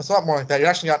a lot more like that. You're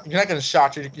not getting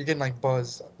shocked. You're getting like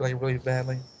buzzed like really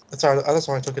badly. That's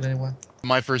why I took it anyway.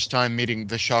 My first time meeting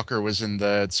the Shocker was in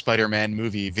the Spider-Man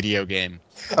movie video game.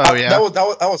 Oh, yeah? That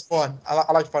was fun.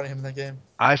 I like fighting him in that game.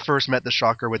 I first met the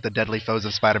Shocker with the Deadly Foes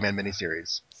of Spider-Man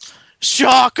miniseries.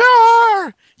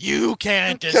 Shocker! You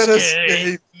can't Can't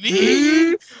escape escape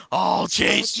me. me. I'll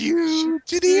chase you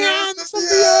to the Yeah, ends of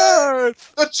the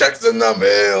earth. The checks in the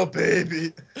mail,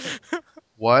 baby.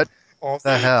 What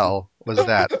Awesome. the hell was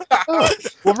that? Oh,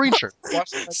 Wolverine shirt. Watch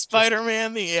that.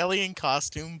 Spider-Man: The Alien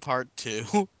Costume Part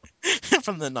 2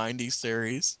 from the 90s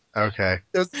series. Okay.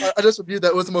 I just reviewed that.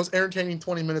 It was the most entertaining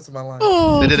 20 minutes of my life.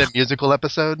 They did a musical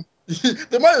episode.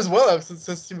 They might as well have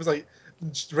since he was like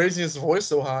raising his voice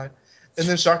so high, and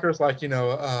then Shocker's like,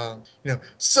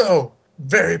 so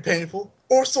very painful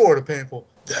or sort of painful.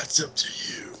 That's up to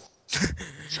you.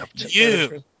 It's up to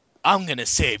You, I'm gonna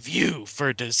save you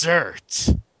for dessert.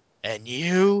 And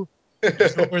you're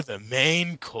the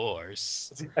main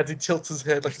course. As he tilts his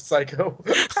head like a psycho.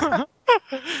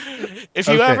 If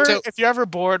you Okay. ever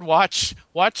bored, watch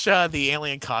the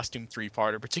Alien Costume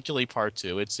 3-parter, particularly part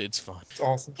 2. It's fun. It's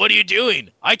awesome. What are you doing?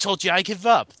 I told you I give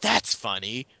up. That's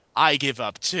funny. I give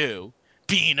up too.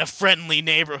 Being a friendly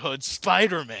neighborhood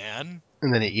Spider-Man.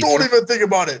 And then he eats Don't him. even think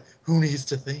about it. Who needs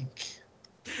to think?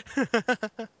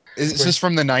 Is this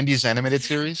from the 90s animated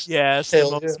series? Yes,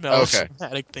 Hell the yeah. most Okay.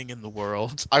 melodramatic thing in the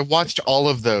world. I watched all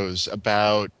of those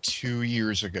about 2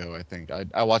 years ago, I think.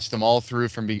 I watched them all through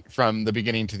from the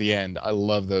beginning to the end. I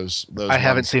love those I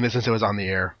haven't ones. seen it since it was on the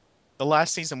air. The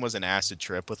last season was an acid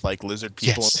trip with like lizard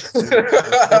people Yes. and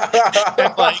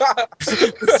like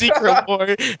the Secret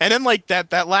War, and then like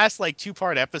that last like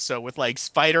 2-part episode with like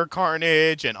Spider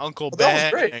Carnage and Uncle Well, that was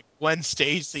Ben great. and Gwen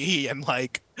Stacy and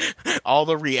like all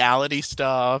the reality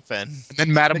stuff, and And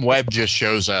then Madam Web just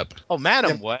shows up. oh, Yeah,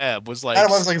 Madam Web was like,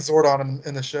 Adam was like Zordon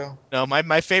in the show. no,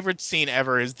 my favorite scene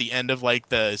ever is the end of like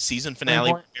the season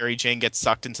finale where Point. Mary Jane gets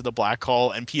sucked into the black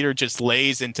hole and Peter just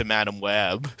lays into Madam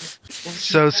Web. What was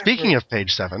So she speaking of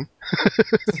page 7,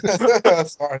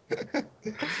 Sorry.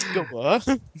 Go what?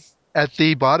 at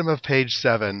the bottom of page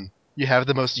 7, you have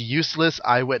the most useless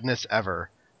eyewitness ever.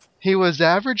 He was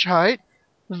average height,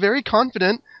 very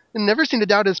confident, and never seemed to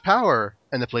doubt his power.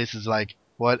 And the police is like,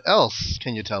 what else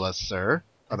can you tell us, sir?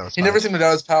 Oh, that was He funny. never seemed to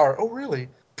doubt his power. Oh, really?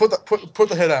 Put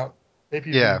the head out.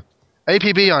 APB. Yeah.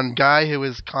 APB on guy who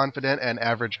is confident and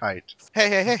average height.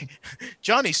 Hey.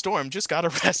 Johnny Storm just got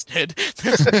arrested.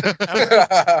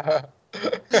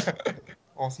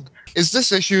 Awesome. Is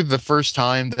this issue the first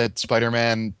time that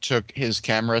Spider-Man took his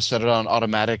camera, set it on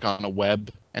automatic on a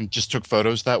web, and just took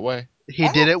photos that way? He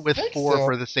I did don't it with think 4 so.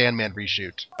 for the Sandman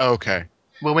reshoot. Okay.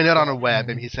 Well, we did it on a web,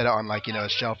 and he set it on, like, a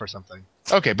shelf or something.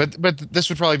 Okay, but this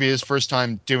would probably be his first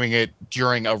time doing it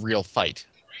during a real fight.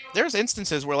 There's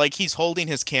instances where like he's holding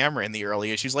his camera in the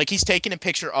early issues, like he's taking a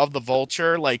picture of the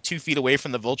vulture like 2 feet away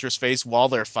from the vulture's face while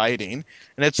they're fighting,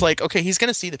 and it's like, okay, he's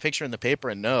gonna see the picture in the paper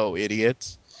and no,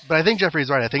 idiot. But I think Jeffrey's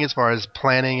right. I think as far as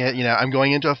planning it, I'm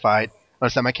going into a fight. I'm going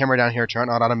to set my camera down here, turn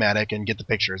it on automatic, and get the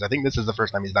pictures. I think this is the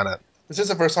first time he's done it. This is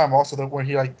the first time also that where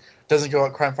he like doesn't go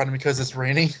out crime fighting because it's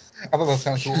raining. I thought that was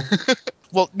kind of cool.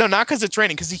 Well, no, not because it's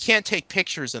raining, because he can't take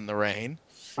pictures in the rain.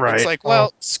 Right. It's like,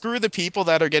 well, screw the people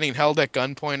that are getting held at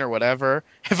gunpoint or whatever.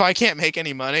 If I can't make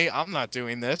any money, I'm not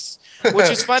doing this. Which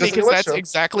is funny Just like because that's Electro.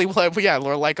 exactly what, yeah,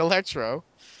 like Electro.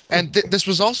 And this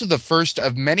was also the first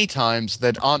of many times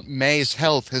that Aunt May's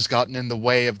health has gotten in the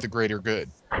way of the greater good.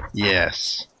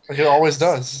 Yes. Like it always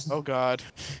does. Oh God.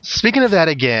 Speaking of that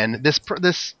again, this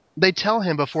they tell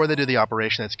him before they do the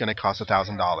operation it's going to cost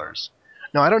 $1,000.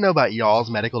 Now I don't know about y'all's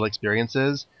medical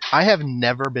experiences. I have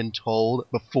never been told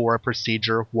before a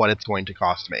procedure what it's going to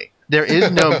cost me. There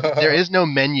is no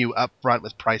menu up front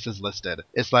with prices listed.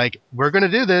 It's like we're going to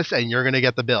do this and you're going to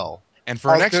get the bill. And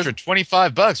for I an was extra good.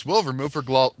 $25, we'll remove her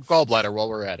gallbladder while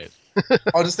we're at it. I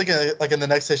was just thinking, like in the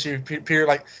next issue, Peter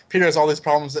has all these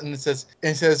problems, and he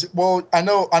says, "Well, I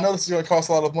know this is going to cost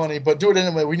a lot of money, but do it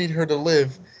anyway. We need her to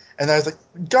live." And I was like,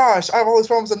 "Gosh, I have all these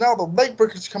problems, and now the leg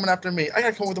breakers are coming after me. I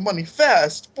got to come up with the money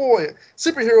fast, boy.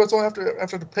 Superheroes don't have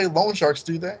to pay loan sharks,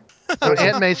 do they?" So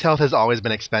Aunt May's health has always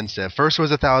been expensive. First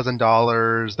was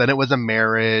 $1,000, then it was a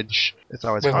marriage. It's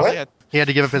always Wait, cost. what? Yeah, He had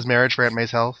to give up his marriage for Aunt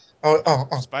May's health. Oh.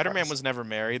 Spider-Man was never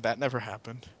married. That never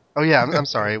happened. Oh yeah, I'm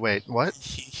sorry. Wait, what?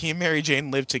 He and Mary Jane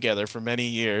lived together for many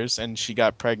years, and she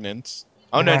got pregnant.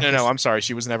 Oh no, Miraculous. I'm sorry.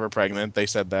 She was never pregnant. They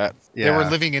said that. They were Yeah.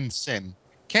 living in sin.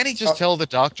 Can't he just tell the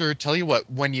doctor, tell you what,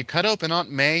 when you cut open Aunt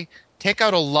May, take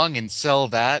out a lung and sell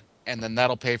that, and then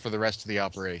that'll pay for the rest of the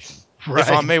operation? If Right.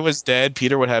 Aunt May was dead,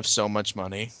 Peter would have so much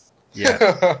money. Yes.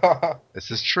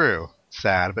 This is true.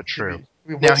 Sad but true.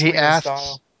 We Now web swinging in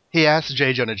style. he asks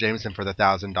J. Jonah Jameson for the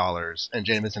 $1,000, and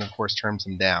Jameson of course turns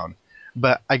him down.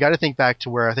 But I got to think back to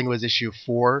where I think it was issue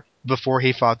 4 before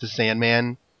he fought the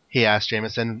Sandman. He asked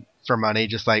Jameson for money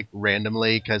just like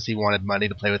randomly because he wanted money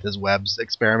to play with his webs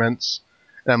experiments.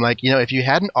 And I'm like, if you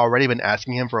hadn't already been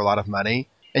asking him for a lot of money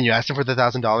and you asked him for the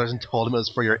 $1,000 and told him it was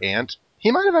for your aunt,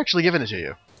 he might have actually given it to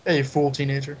you. Hey, fool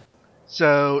teenager.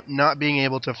 So, not being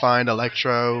able to find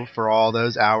Electro for all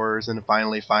those hours and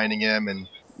finally finding him and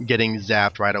getting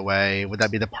zapped right away, would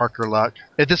that be the Parker luck?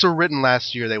 If this were written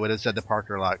last year, they would have said the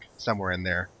Parker luck somewhere in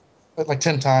there. Like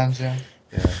 10 times, yeah.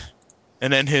 Yeah.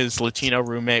 And then his Latino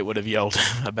roommate would have yelled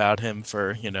about him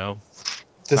for, This not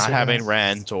one, having yeah.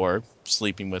 rent or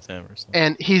sleeping with him or something.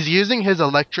 And he's using his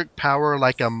electric power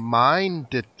like a mine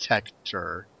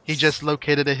detector. He just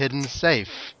located a hidden safe.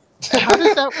 How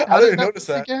does that I didn't even work notice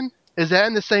that. again? Is that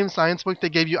in the same science book that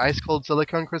gave you ice cold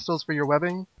silicone crystals for your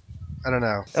webbing? I don't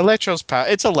know. Electro's power.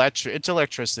 It's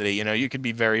electricity. You could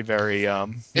be very, very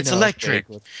It's electric.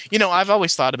 vague with. I've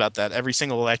always thought about that. Every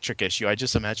single electric issue, I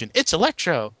just imagine it's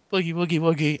electro, boogie woogie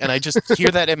woogie, and I just hear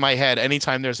that in my head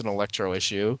anytime there's an electro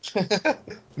issue. No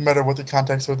matter what the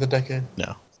context or the decade.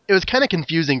 No. It was kind of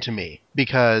confusing to me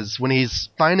because when he's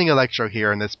finding Electro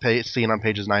here in this scene on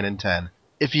pages 9 and 10,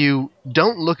 if you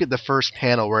don't look at the first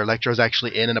panel where Electro's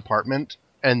actually in an apartment,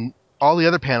 and all the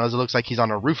other panels, it looks like he's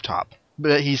on a rooftop.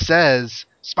 But he says,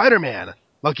 Spider-Man!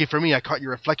 Lucky for me, I caught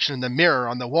your reflection in the mirror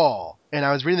on the wall. And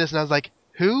I was reading this and I was like,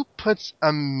 who puts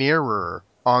a mirror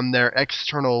on their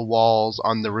external walls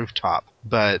on the rooftop?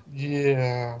 But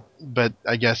Yeah.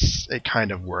 I guess it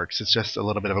kind of works. It's just a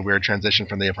little bit of a weird transition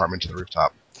from the apartment to the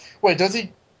rooftop. Wait, does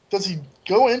he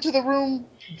go into the room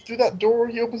through that door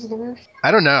he opens in the roof? I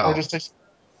don't Or know. just takes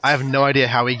I have no idea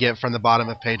how we get from the bottom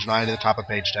of page 9 to the top of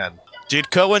page 10.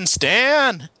 Ditko and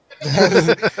Stan,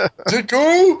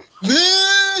 Ditko,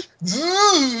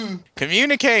 Lee,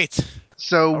 communicate.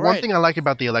 So All one right. thing I like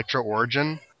about the Electro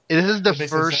origin, this is the It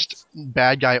makes no first sense.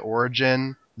 bad guy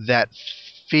origin that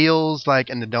feels like,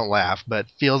 and don't laugh, but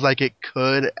feels like it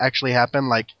could actually happen.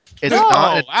 Like it's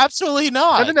not. No, absolutely No,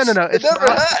 not. no, no, no, no. It never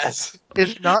has.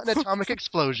 It's not an atomic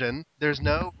explosion. There's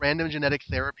no random genetic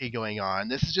therapy going on.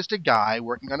 This is just a guy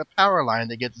working on a power line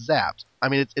that gets zapped. I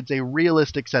mean, it's a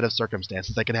realistic set of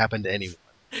circumstances that can happen to anyone.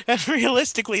 And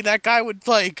realistically, that guy would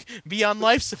like be on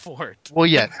life support. Well,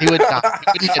 yes, he would not.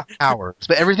 He wouldn't get powers,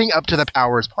 but everything up to the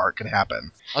powers part could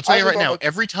happen. I'll tell I you just right now, thought that-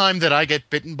 every time that I get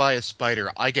bitten by a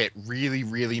spider, I get really,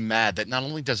 really mad that not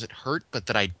only does it hurt, but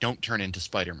that I don't turn into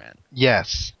Spider-Man.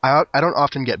 Yes, I don't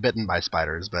often get bitten by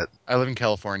spiders, but I live in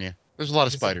California. There's a lot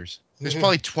of spiders. There's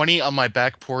probably 20 on my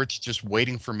back porch just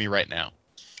waiting for me right now.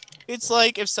 It's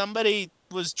like if somebody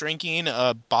was drinking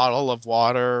a bottle of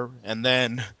water and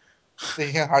then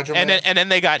They can't Hydro Man. and then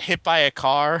they got hit by a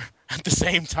car at the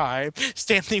same time.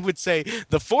 Stanley would say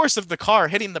the force of the car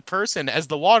hitting the person as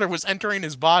the water was entering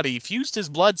his body fused his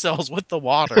blood cells with the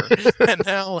water. And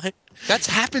now, like, That's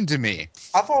happened to me.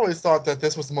 I've always thought that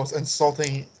this was the most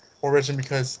insulting origin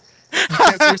because you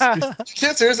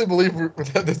can't seriously believe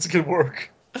that this could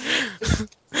work.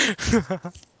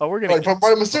 oh, we're gonna Like, get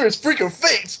by a mysterious freak of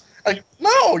fate. Like,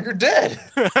 no, you're dead.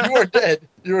 You are dead.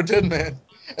 You're a dead man.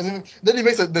 And then he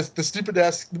makes the stupid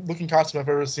ass looking costume I've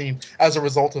ever seen as a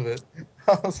result of it.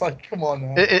 I was like, come on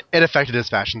now. it affected his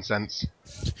fashion sense.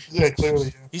 Yeah,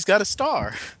 clearly. He's got a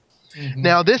star. Mhm.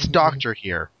 Now, this doctor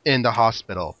here in the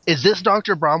hospital, is this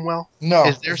Dr. Bromwell? No,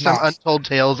 Is there it's some not. untold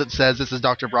tales that says this is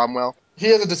Dr. Bromwell? He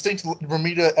has a distinct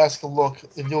Bermuda-esque look,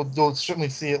 and you'll certainly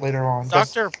see it later on.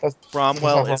 Dr. That's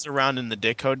Bromwell not is around in the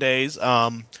Ditko days.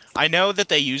 I know that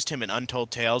they used him in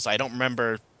Untold Tales. I don't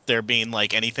remember there being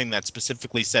like anything that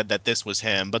specifically said that this was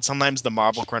him, but sometimes the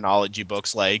Marvel chronology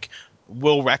books like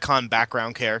will retcon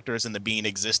background characters into being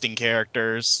existing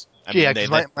characters. I Yeah, mean,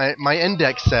 because they my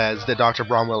index says that Dr.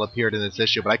 Bromwell appeared in this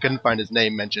issue, but I couldn't find his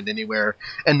name mentioned anywhere.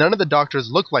 And none of the doctors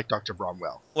look like Dr.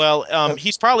 Bromwell. well,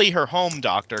 he's probably her home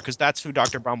doctor because that's who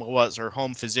Dr. Bromwell was, her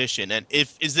home physician. And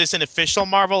if is this an official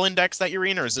Marvel index that you're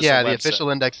reading, or is this a Yeah, the website? official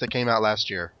index that came out last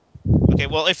year. Okay,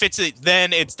 well, if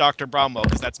then it's Dr. Bromwell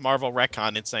because that's Marvel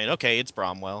retcon. It's saying okay, it's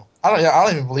Bromwell. I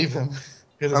don't even believe him.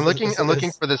 I'm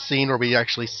looking for the scene where we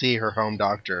actually see her home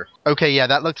doctor. Okay, yeah,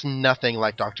 that looks nothing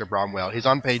like Dr. Bromwell. He's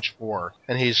on page 4,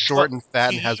 and he's Well, short and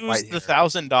fat he and has white used the hair.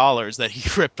 $1,000 that he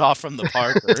ripped off from the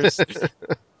Parkers.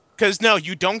 Because no,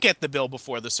 you don't get the bill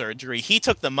before the surgery. He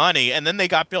took the money, and then they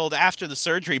got billed after the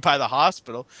surgery by the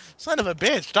hospital. Son of a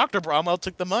bitch! Dr. Bromwell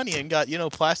took the money and got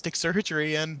plastic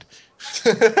surgery and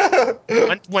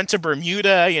went to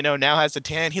Bermuda. Now has a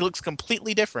tan. He looks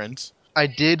completely different. I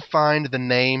did find the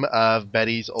name of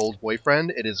Betty's old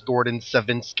boyfriend. It is Gordon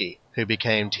Savinsky, who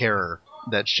became Terror,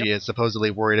 that she is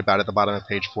supposedly worried about at the bottom of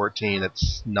page 14.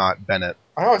 It's not Bennett.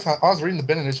 I was reading the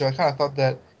Bennett issue. I kind of thought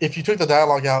that if you took the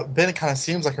dialogue out, Bennett kind of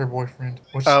seems like her boyfriend.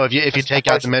 Which Oh, if you I take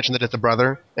probably out the mention that it's a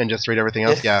brother and just read everything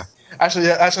else, yeah. Actually,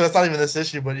 that's not even this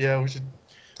issue, but yeah, we should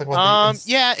talk about the.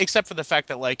 Yeah, except for the fact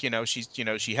that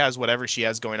she has whatever she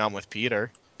has going on with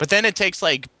Peter. But then it takes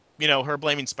her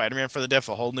blaming Spider-Man for the death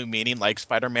a whole new meaning. Like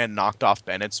Spider-Man knocked off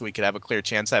Bennett so he could have a clear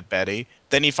chance at Betty.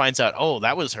 Then he finds out, oh,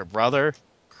 that was her brother.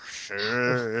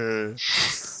 Sure.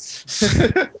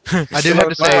 I do have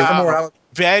to say, Wow.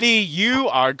 Betty, you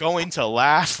are going to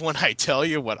laugh when I tell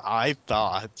you what I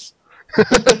thought.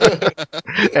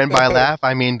 and by laugh,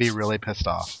 I mean be really pissed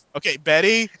off. Okay,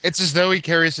 Betty. It's as though he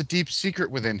carries a deep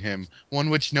secret within him, one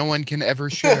which no one can ever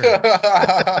share.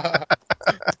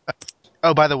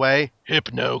 Oh, by the way,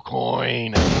 Hypno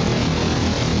Coin.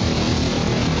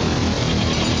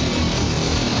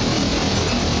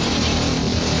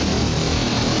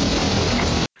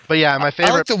 But yeah, my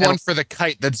favorite. I like the one for the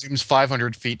kite that zooms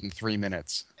 500 feet in 3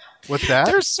 minutes. What's that?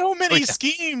 There's so many Oh, yeah.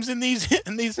 schemes in these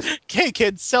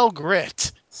kids sell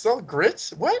grit. Sell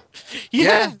grits? What?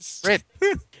 Yes. Grit.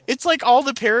 It's like all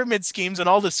the pyramid schemes and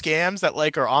all the scams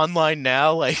that are online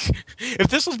now. Like if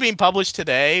this was being published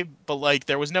today, but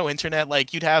there was no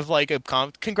internet, you'd have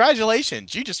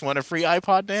congratulations, you just won a free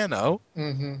iPod Nano.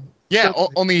 Mm-hmm. Yeah,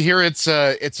 only here it's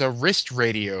a wrist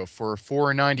radio for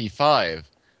 $4.95.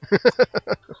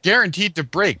 Guaranteed to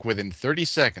break within 30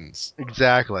 seconds.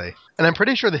 Exactly. And I'm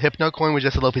pretty sure the Hypno Coin was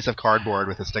just a little piece of cardboard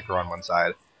with a sticker on one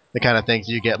side. The kind of things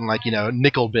you get in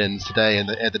nickel bins today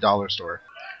at the dollar store.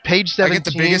 Page 17. I get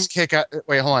the biggest kick out.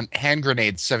 Wait, hold on. Hand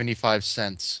grenades, 75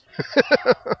 cents.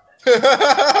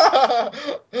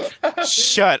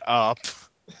 Shut up.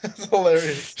 That's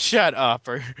hilarious. Shut up.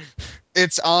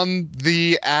 It's on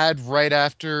the ad right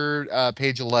after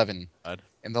page 11. God.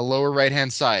 In the lower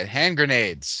right-hand side, hand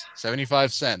grenades,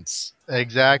 75 cents.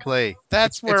 Exactly.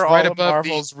 That's It's where right all of above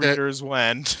Marvel's readers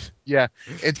went. yeah,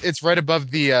 it's right above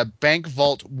the bank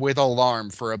vault with alarm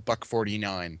for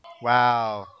 $1.49.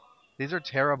 Wow. These are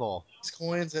terrible. It's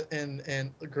coins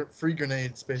and free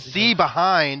grenades, basically. See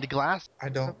behind glass. I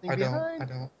don't. Something I don't. behind. I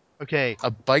don't. Okay. A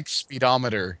bike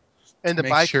speedometer And to the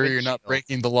make bike sure you're not windshield.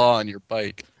 breaking the law on your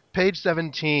bike. Page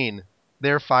 17.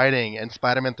 They're fighting, and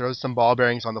Spider-Man throws some ball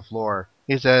bearings on the floor.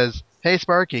 He says, "Hey,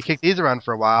 Sparky, kick these around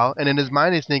for a while." And in his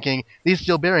mind, he's thinking, these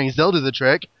steel bearings, they'll do the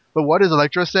trick. But what does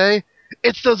Electro say?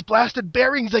 It's those blasted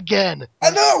bearings again! I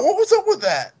know. What was up with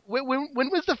that? When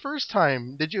was the first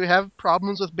time? Did you have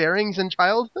problems with bearings in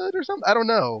childhood or something? I don't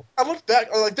know. I look back.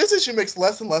 I'm like, this issue makes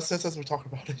less and less sense as we talk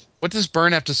about it. What does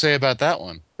Byrne have to say about that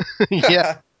one?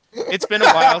 Yeah. It's been a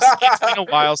while. It's been a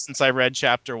while since I read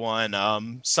chapter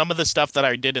 1. Some of the stuff that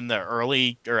I did in the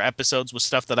early episodes was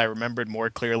stuff that I remembered more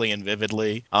clearly and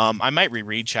vividly. I might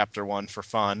reread chapter 1 for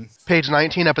fun. Page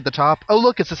 19 up at the top. Oh,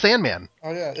 look, it's the Sandman.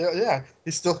 Oh yeah.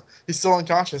 He's still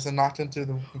unconscious and knocked into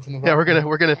the from the. Yeah, balcony.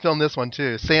 we're gonna film this one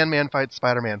too. Sandman fights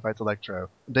Spider-Man fights Electro.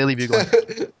 Daily Bugle.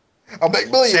 I'll make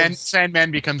millions.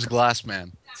 Sandman becomes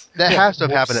Glassman. That Yeah, has to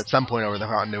have happened whoops. at some point over the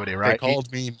continuity, They right?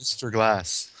 called me Mr.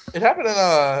 Glass. It happened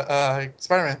in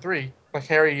Spider-Man 3. Like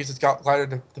Harry uses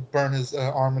glider to burn his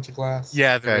arm into glass.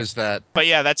 Yeah, there Okay. is that. But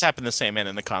yeah, that's happened the same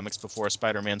in the comics before.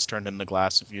 Spider-Man's turned into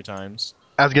glass a few times.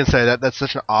 I was gonna say that's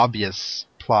such an obvious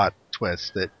plot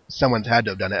twist that someone's had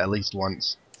to have done it at least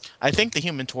once. I think the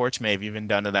Human Torch may have even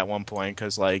done it at one point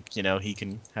because, like, he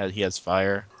has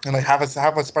fire. And like half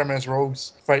of Spider-Man's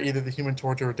rogues fight either the Human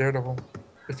Torch or Daredevil,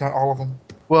 if not all of them.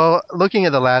 Well, looking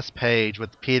at the last page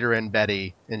with Peter and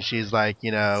Betty, and she's like,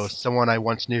 someone I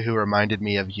once knew who reminded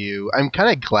me of you. I'm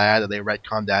kind of glad that they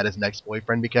retconned that as an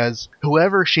ex-boyfriend because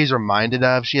whoever she's reminded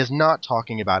of, she is not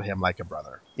talking about him like a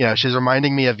brother. She's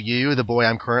reminding me of you, the boy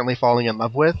I'm currently falling in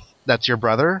love with. That's your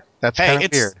brother? That's Hey, kind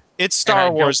of weird. it's And I Star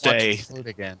don't Wars want Day. to quote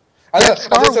again. I Yeah, know. it's I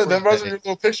Star just said that Wars reminds me Day. of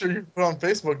your little picture you put on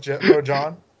Facebook,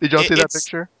 John. Did y'all see that It's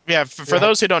picture? yeah. For Yeah.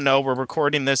 those who don't know, we're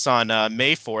recording this on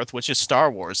May 4th, which is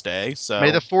Star Wars Day. May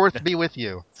the So 4th be with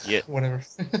you. yeah, Whatever.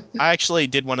 I actually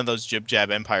did one of those Jib Jab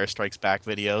Empire Strikes Back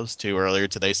videos too earlier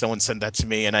today. Someone sent that to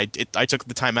me, and I took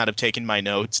the time out of taking my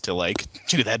notes to like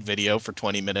do that video for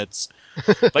 20 minutes.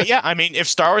 But yeah, I mean, if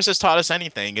Star Wars has taught us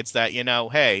anything, it's that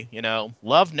hey,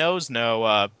 love knows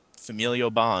no familial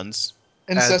bonds.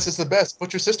 Incest is the best.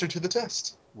 Put your sister to the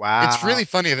test. It's Wow. really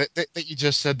funny that you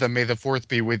just said the May the 4th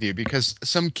be with you because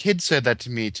some kid said that to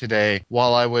me today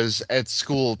while I was at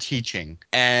school teaching.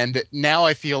 And now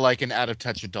I feel like an out of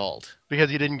touch adult.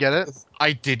 Because you didn't get it?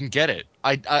 I didn't get it.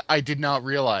 I did not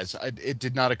realize. It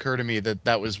did not occur to me that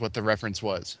that was what the reference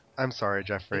was. I'm sorry,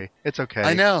 Jeffrey. It's I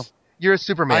okay. know. You're a I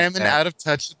Superman am an fan. out of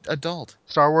touch adult.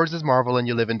 Star Wars is Marvel and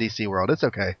you live in DC world. It's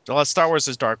okay. Well, Star Wars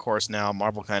is Dark Horse now.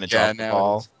 Marvel kind of Yeah, dropped the now it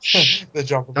ball. is. Shh. The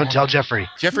job of Don't tell Jeffrey.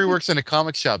 Jeffrey works in a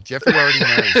comic shop. Jeffrey already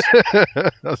knows.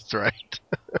 That's right.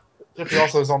 Jeffrey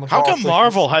also is on the How call. come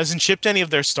Marvel hasn't shipped any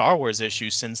of their Star Wars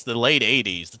issues since the late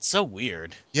 80s? That's so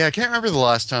weird. Yeah, I can't remember the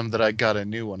last time that I got a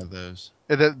new one of those.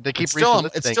 They keep It's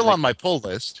resoliciting. still on my pull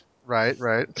list. Right,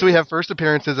 right. So we have first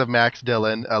appearances of Max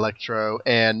Dillon, Electro,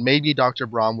 and maybe Dr.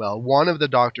 Bromwell. One of the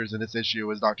doctors in this issue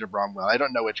was Dr. Bromwell. I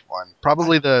don't know which one.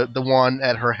 Probably the one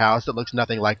at her house that looks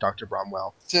nothing like Dr.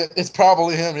 Bromwell. It's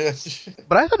probably him. Yeah.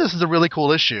 But I thought this was a really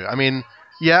cool issue. I mean,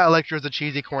 yeah, Electro's a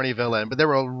cheesy, corny villain, but there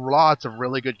were lots of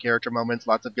really good character moments,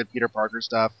 lots of good Peter Parker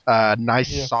stuff, nice,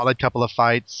 Yeah. solid couple of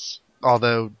fights,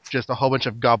 although just a whole bunch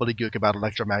of gobbledygook about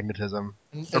electromagnetism.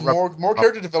 And more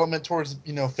character development towards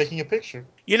faking a picture.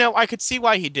 I could see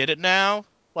why he did it now.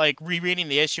 Like rereading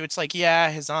the issue, it's like, yeah,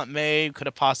 his Aunt May could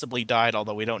have possibly died,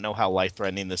 although we don't know how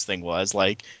life-threatening this thing was.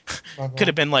 Like, could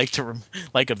have been like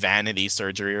like a vanity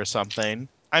surgery or something.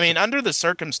 I mean, under the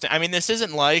circumstance, I mean, this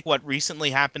isn't like what recently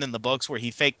happened in the books where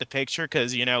he faked the picture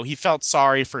because, he felt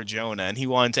sorry for Jonah and he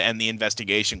wanted to end the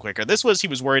investigation quicker. He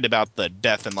was worried about the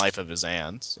death and life of his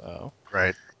aunt. So,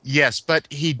 Right. Yes, but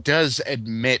he does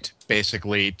admit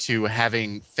basically to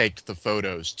having faked the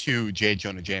photos to J.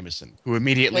 Jonah Jameson, who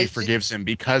immediately forgives him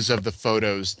because of the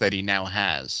photos that he now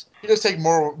has. He does take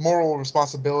moral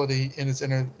responsibility in its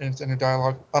inner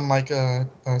dialogue, unlike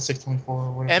 624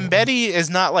 or whatever. and Betty is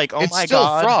not like, oh It's my still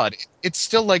God. fraud. It's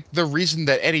still like the reason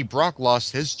that Eddie Brock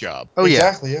lost his job. Oh, yeah.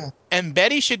 Exactly. Yeah. And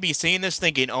Betty should be seeing this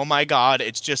thinking, "Oh my God,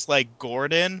 it's just like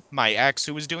Gordon, my ex,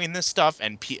 who was doing this stuff,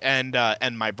 and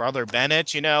my brother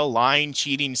Bennett, lying,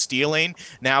 cheating, stealing.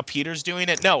 Now Peter's doing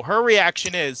it. No, her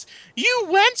reaction is, "You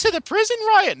went to the prison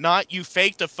riot, not you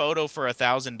faked a photo for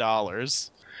 $1,000."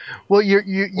 Well,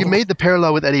 you made the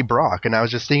parallel with Eddie Brock, and I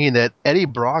was just thinking that Eddie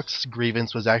Brock's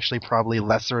grievance was actually probably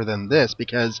lesser than this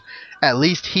because at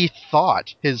least he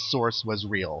thought his source was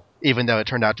real, even though it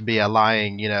turned out to be a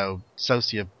lying,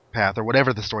 sociopath or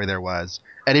whatever the story there was.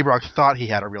 Eddie Brock thought he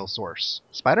had a real source.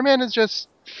 Spider-Man is just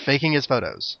faking his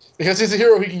photos. Because he's a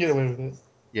hero, he can get away with it.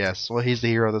 Yes, well, he's the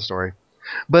hero of the story.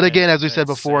 But again, as we said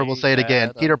Let's before, we'll say it again: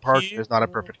 that Peter a Parker is not a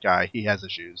hero. perfect guy. He has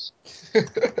issues.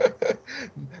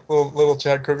 little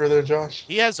Chad Kroger there, Josh.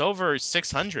 He has over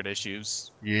 600 issues.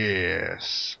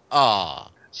 Yes. Ah.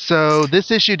 So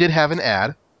this issue did have an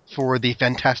ad for the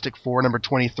Fantastic Four number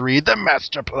 23, The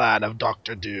Master Plan of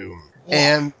Doctor Doom.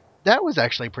 And that was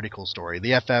actually a pretty cool story.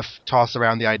 The FF toss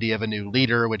around the idea of a new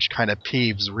leader, which kind of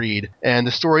peeves Reed. And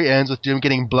the story ends with Doom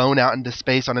getting blown out into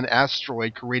space on an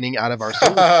asteroid careening out of our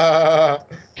solar,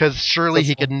 because surely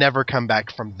he could never come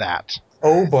back from that.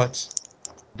 Oh, but.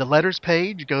 The letters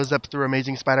page goes up through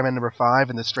Amazing Spider-Man number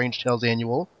 5 and the Strange Tales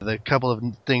Annual. The couple of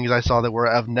things I saw that were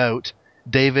of note: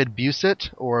 David Buset,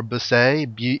 or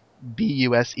Busset,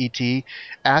 B-U-S-E-T,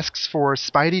 asks for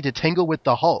Spidey to tangle with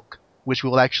the Hulk, which we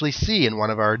will actually see in one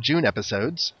of our June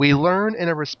episodes. We learn in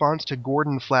a response to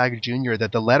Gordon Flagg Jr.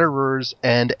 that the letterers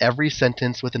end every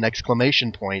sentence with an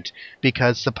exclamation point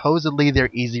because supposedly they're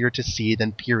easier to see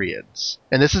than periods.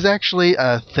 And this is actually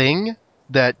a thing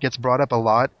that gets brought up a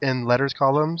lot in letters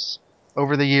columns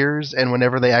over the years, and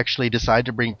whenever they actually decide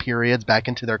to bring periods back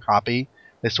into their copy,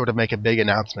 they sort of make a big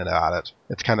announcement about it.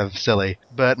 It's kind of silly.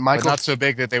 But But Michael... not so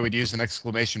big that they would use an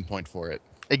exclamation point for it.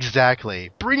 Exactly.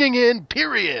 Bringing in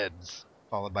periods!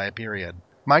 Followed by a period.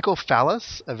 Michael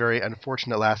Fallis, a very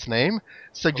unfortunate last name,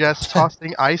 suggests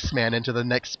tossing Iceman into the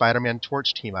next Spider-Man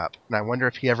Torch team-up. And I wonder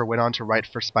if he ever went on to write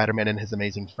for Spider-Man and His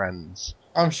Amazing Friends.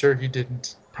 I'm sure he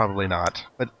didn't. Probably not.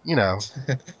 But,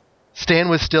 Stan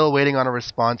was still waiting on a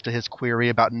response to his query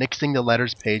about nixing the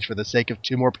letters page for the sake of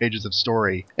 2 more pages of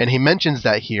story. And he mentions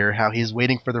that here, how he's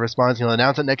waiting for the response, he'll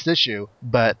announce it next issue,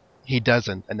 but he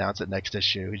doesn't announce it next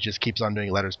issue. He just keeps on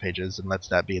doing letters pages and lets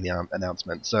that be the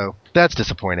announcement. So that's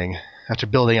disappointing, after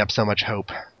building up so much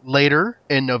hope. Later,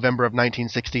 in November of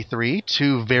 1963,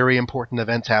 2 very important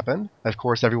events happened. Of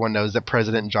course, everyone knows that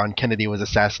President John Kennedy was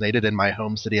assassinated in my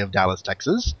home city of Dallas,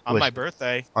 Texas. On my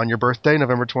birthday. On your birthday,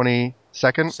 November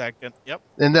 22nd? Second. Yep.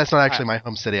 And that's not actually my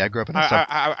home city. I grew up in a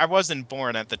I wasn't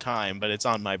born at the time, but it's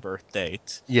on my birth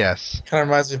date. Yes. Kind of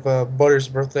reminds me of Butter's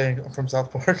birthday from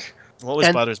South Park. What was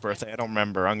And- Butter's birthday? I don't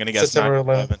remember. I'm gonna guess September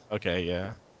 9/11. Okay,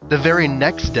 yeah. The very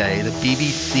next day, the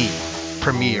BBC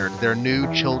premiered their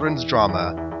new children's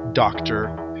drama, Doctor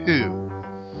Who,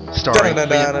 starring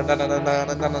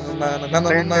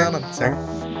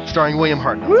William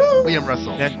Hartnell, Woo! William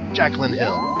Russell, Then- Jacqueline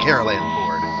Hill, Carol Ann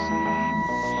Ford.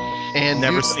 And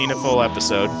Never seen a full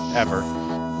episode ever.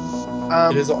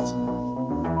 It is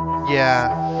awesome.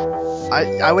 Yeah.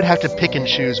 I would have to pick and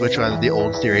choose which one of the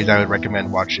old series I would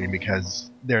recommend watching because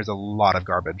there's a lot of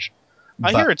garbage.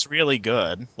 I But hear it's really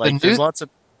good. Like, new- there's lots of.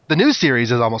 the new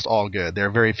series is almost all good. There are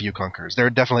very few clunkers. There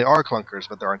definitely are clunkers,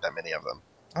 but there aren't that many of them.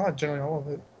 I like generally all of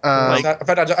it. Um, In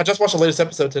fact, I just watched the latest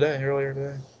episode earlier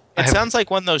today. I It have- sounds like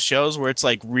one of those shows where it's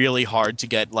like really hard to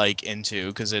get like into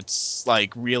because it's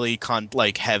like really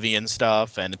heavy and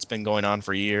stuff, and it's been going on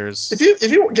for years. If you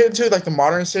get into like the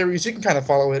modern series, you can kind of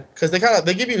follow it because they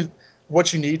give you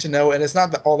what you need to know, and it's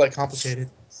not all that complicated.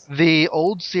 The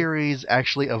old series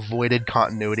actually avoided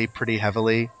continuity pretty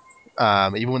heavily.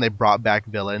 Even when they brought back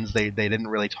villains, they didn't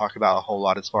really talk about a whole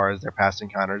lot as far as their past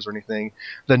encounters or anything.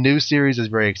 The new series is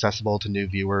very accessible to new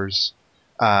viewers,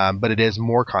 but it is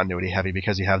more continuity heavy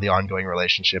because you have the ongoing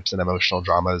relationships and emotional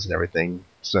dramas and everything.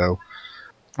 So,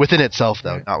 within itself,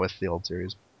 though, Right. not with the old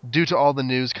series. Due to all the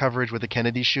news coverage with the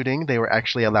Kennedy shooting, they were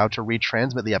actually allowed to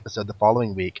retransmit the episode the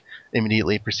following week,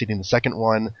 immediately preceding the second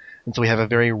one, and so we have a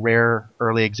very rare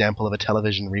early example of a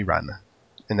television rerun.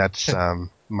 And that's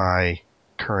my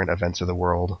current events of the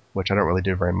world, which I don't really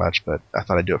do very much, but I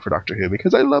thought I'd do it for Doctor Who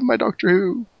because I love my Doctor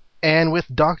Who. And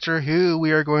with Doctor Who,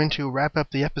 we are going to wrap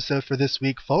up the episode for this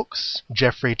week, folks.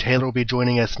 Jeffrey Taylor will be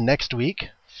joining us next week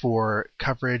for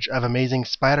coverage of Amazing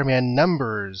Spider-Man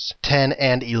numbers 10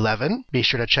 and 11. Be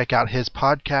sure to check out his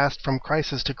podcast, From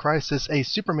Crisis to Crisis, a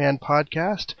Superman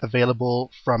podcast, available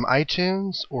from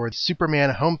iTunes or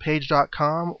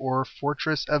supermanhomepage.com or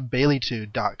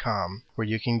fortressofbaileytude.com, where where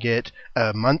you can get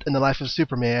a month in the life of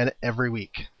Superman every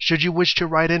week. Should you wish to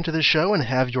write into the show and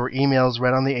have your emails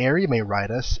read on the air, you may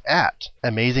write us at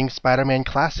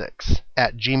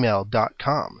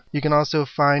AmazingSpidermanClassics@gmail.com. You can also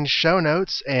find show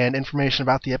notes and information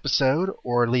about the episode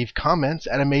or leave comments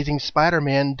at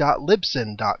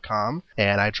AmazingSpiderman.libsyn.com.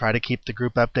 And I try to keep the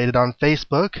group updated on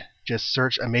Facebook. Just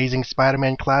search Amazing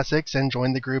Spider-Man Classics and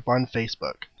join the group on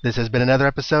Facebook. This has been another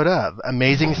episode of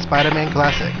Amazing Spider-Man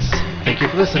Classics. Thank you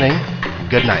for listening.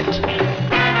 Good night.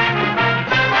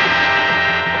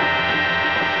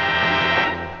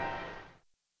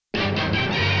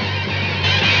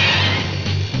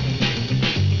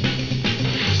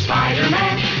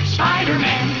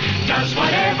 Spider-Man does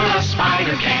whatever a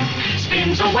spider can.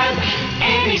 Spins a web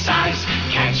any size,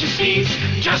 catches thieves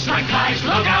just like flies.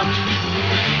 Look out,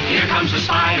 here comes the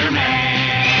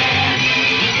Spider-Man.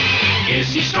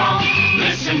 Is he strong?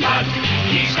 Listen, bud,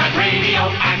 he's got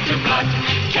radioactive blood.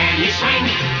 Can he swing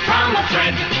from a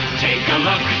thread? Take a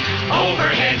look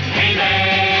overhead. Hey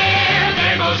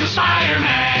there goes the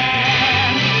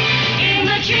Spider-Man. In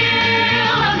the chill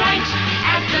of night,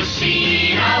 at the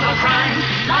scene of a crime,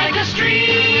 like a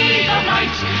streak of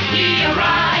light, he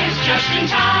arrives just in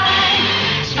time.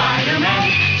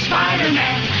 Spider-Man,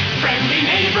 Spider-Man, friendly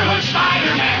neighborhood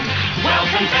Spider-Man.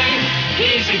 Wealth and fame,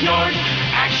 he's ignored.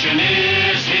 Action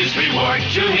is his reward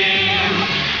to him.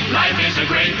 Life is a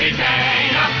great big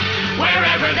bang up.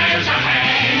 Wherever there's a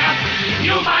hang up,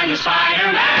 you'll find the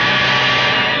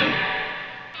Spider-Man.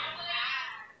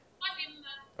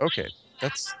 Okay,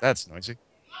 that's noisy.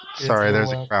 it's Sorry, a there's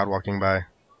little a loud. crowd walking by.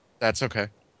 That's okay.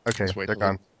 Okay, Just wait they're till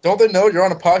gone. Don't they know you're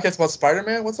on a podcast about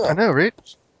Spider-Man? What's I up? know, right?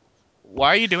 Why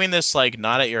are you doing this like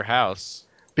not at your house?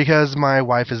 Because my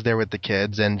wife is there with the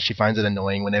kids, and she finds it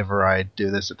annoying whenever I do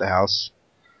this at the house.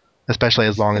 Especially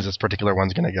as long as this particular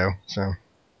one's going to go. So.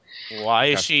 Why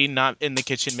is Gotcha. she not in the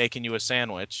kitchen making you a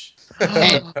sandwich?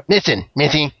 Hey, listen,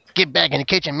 Missy, get back in the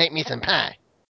kitchen and make me some pie.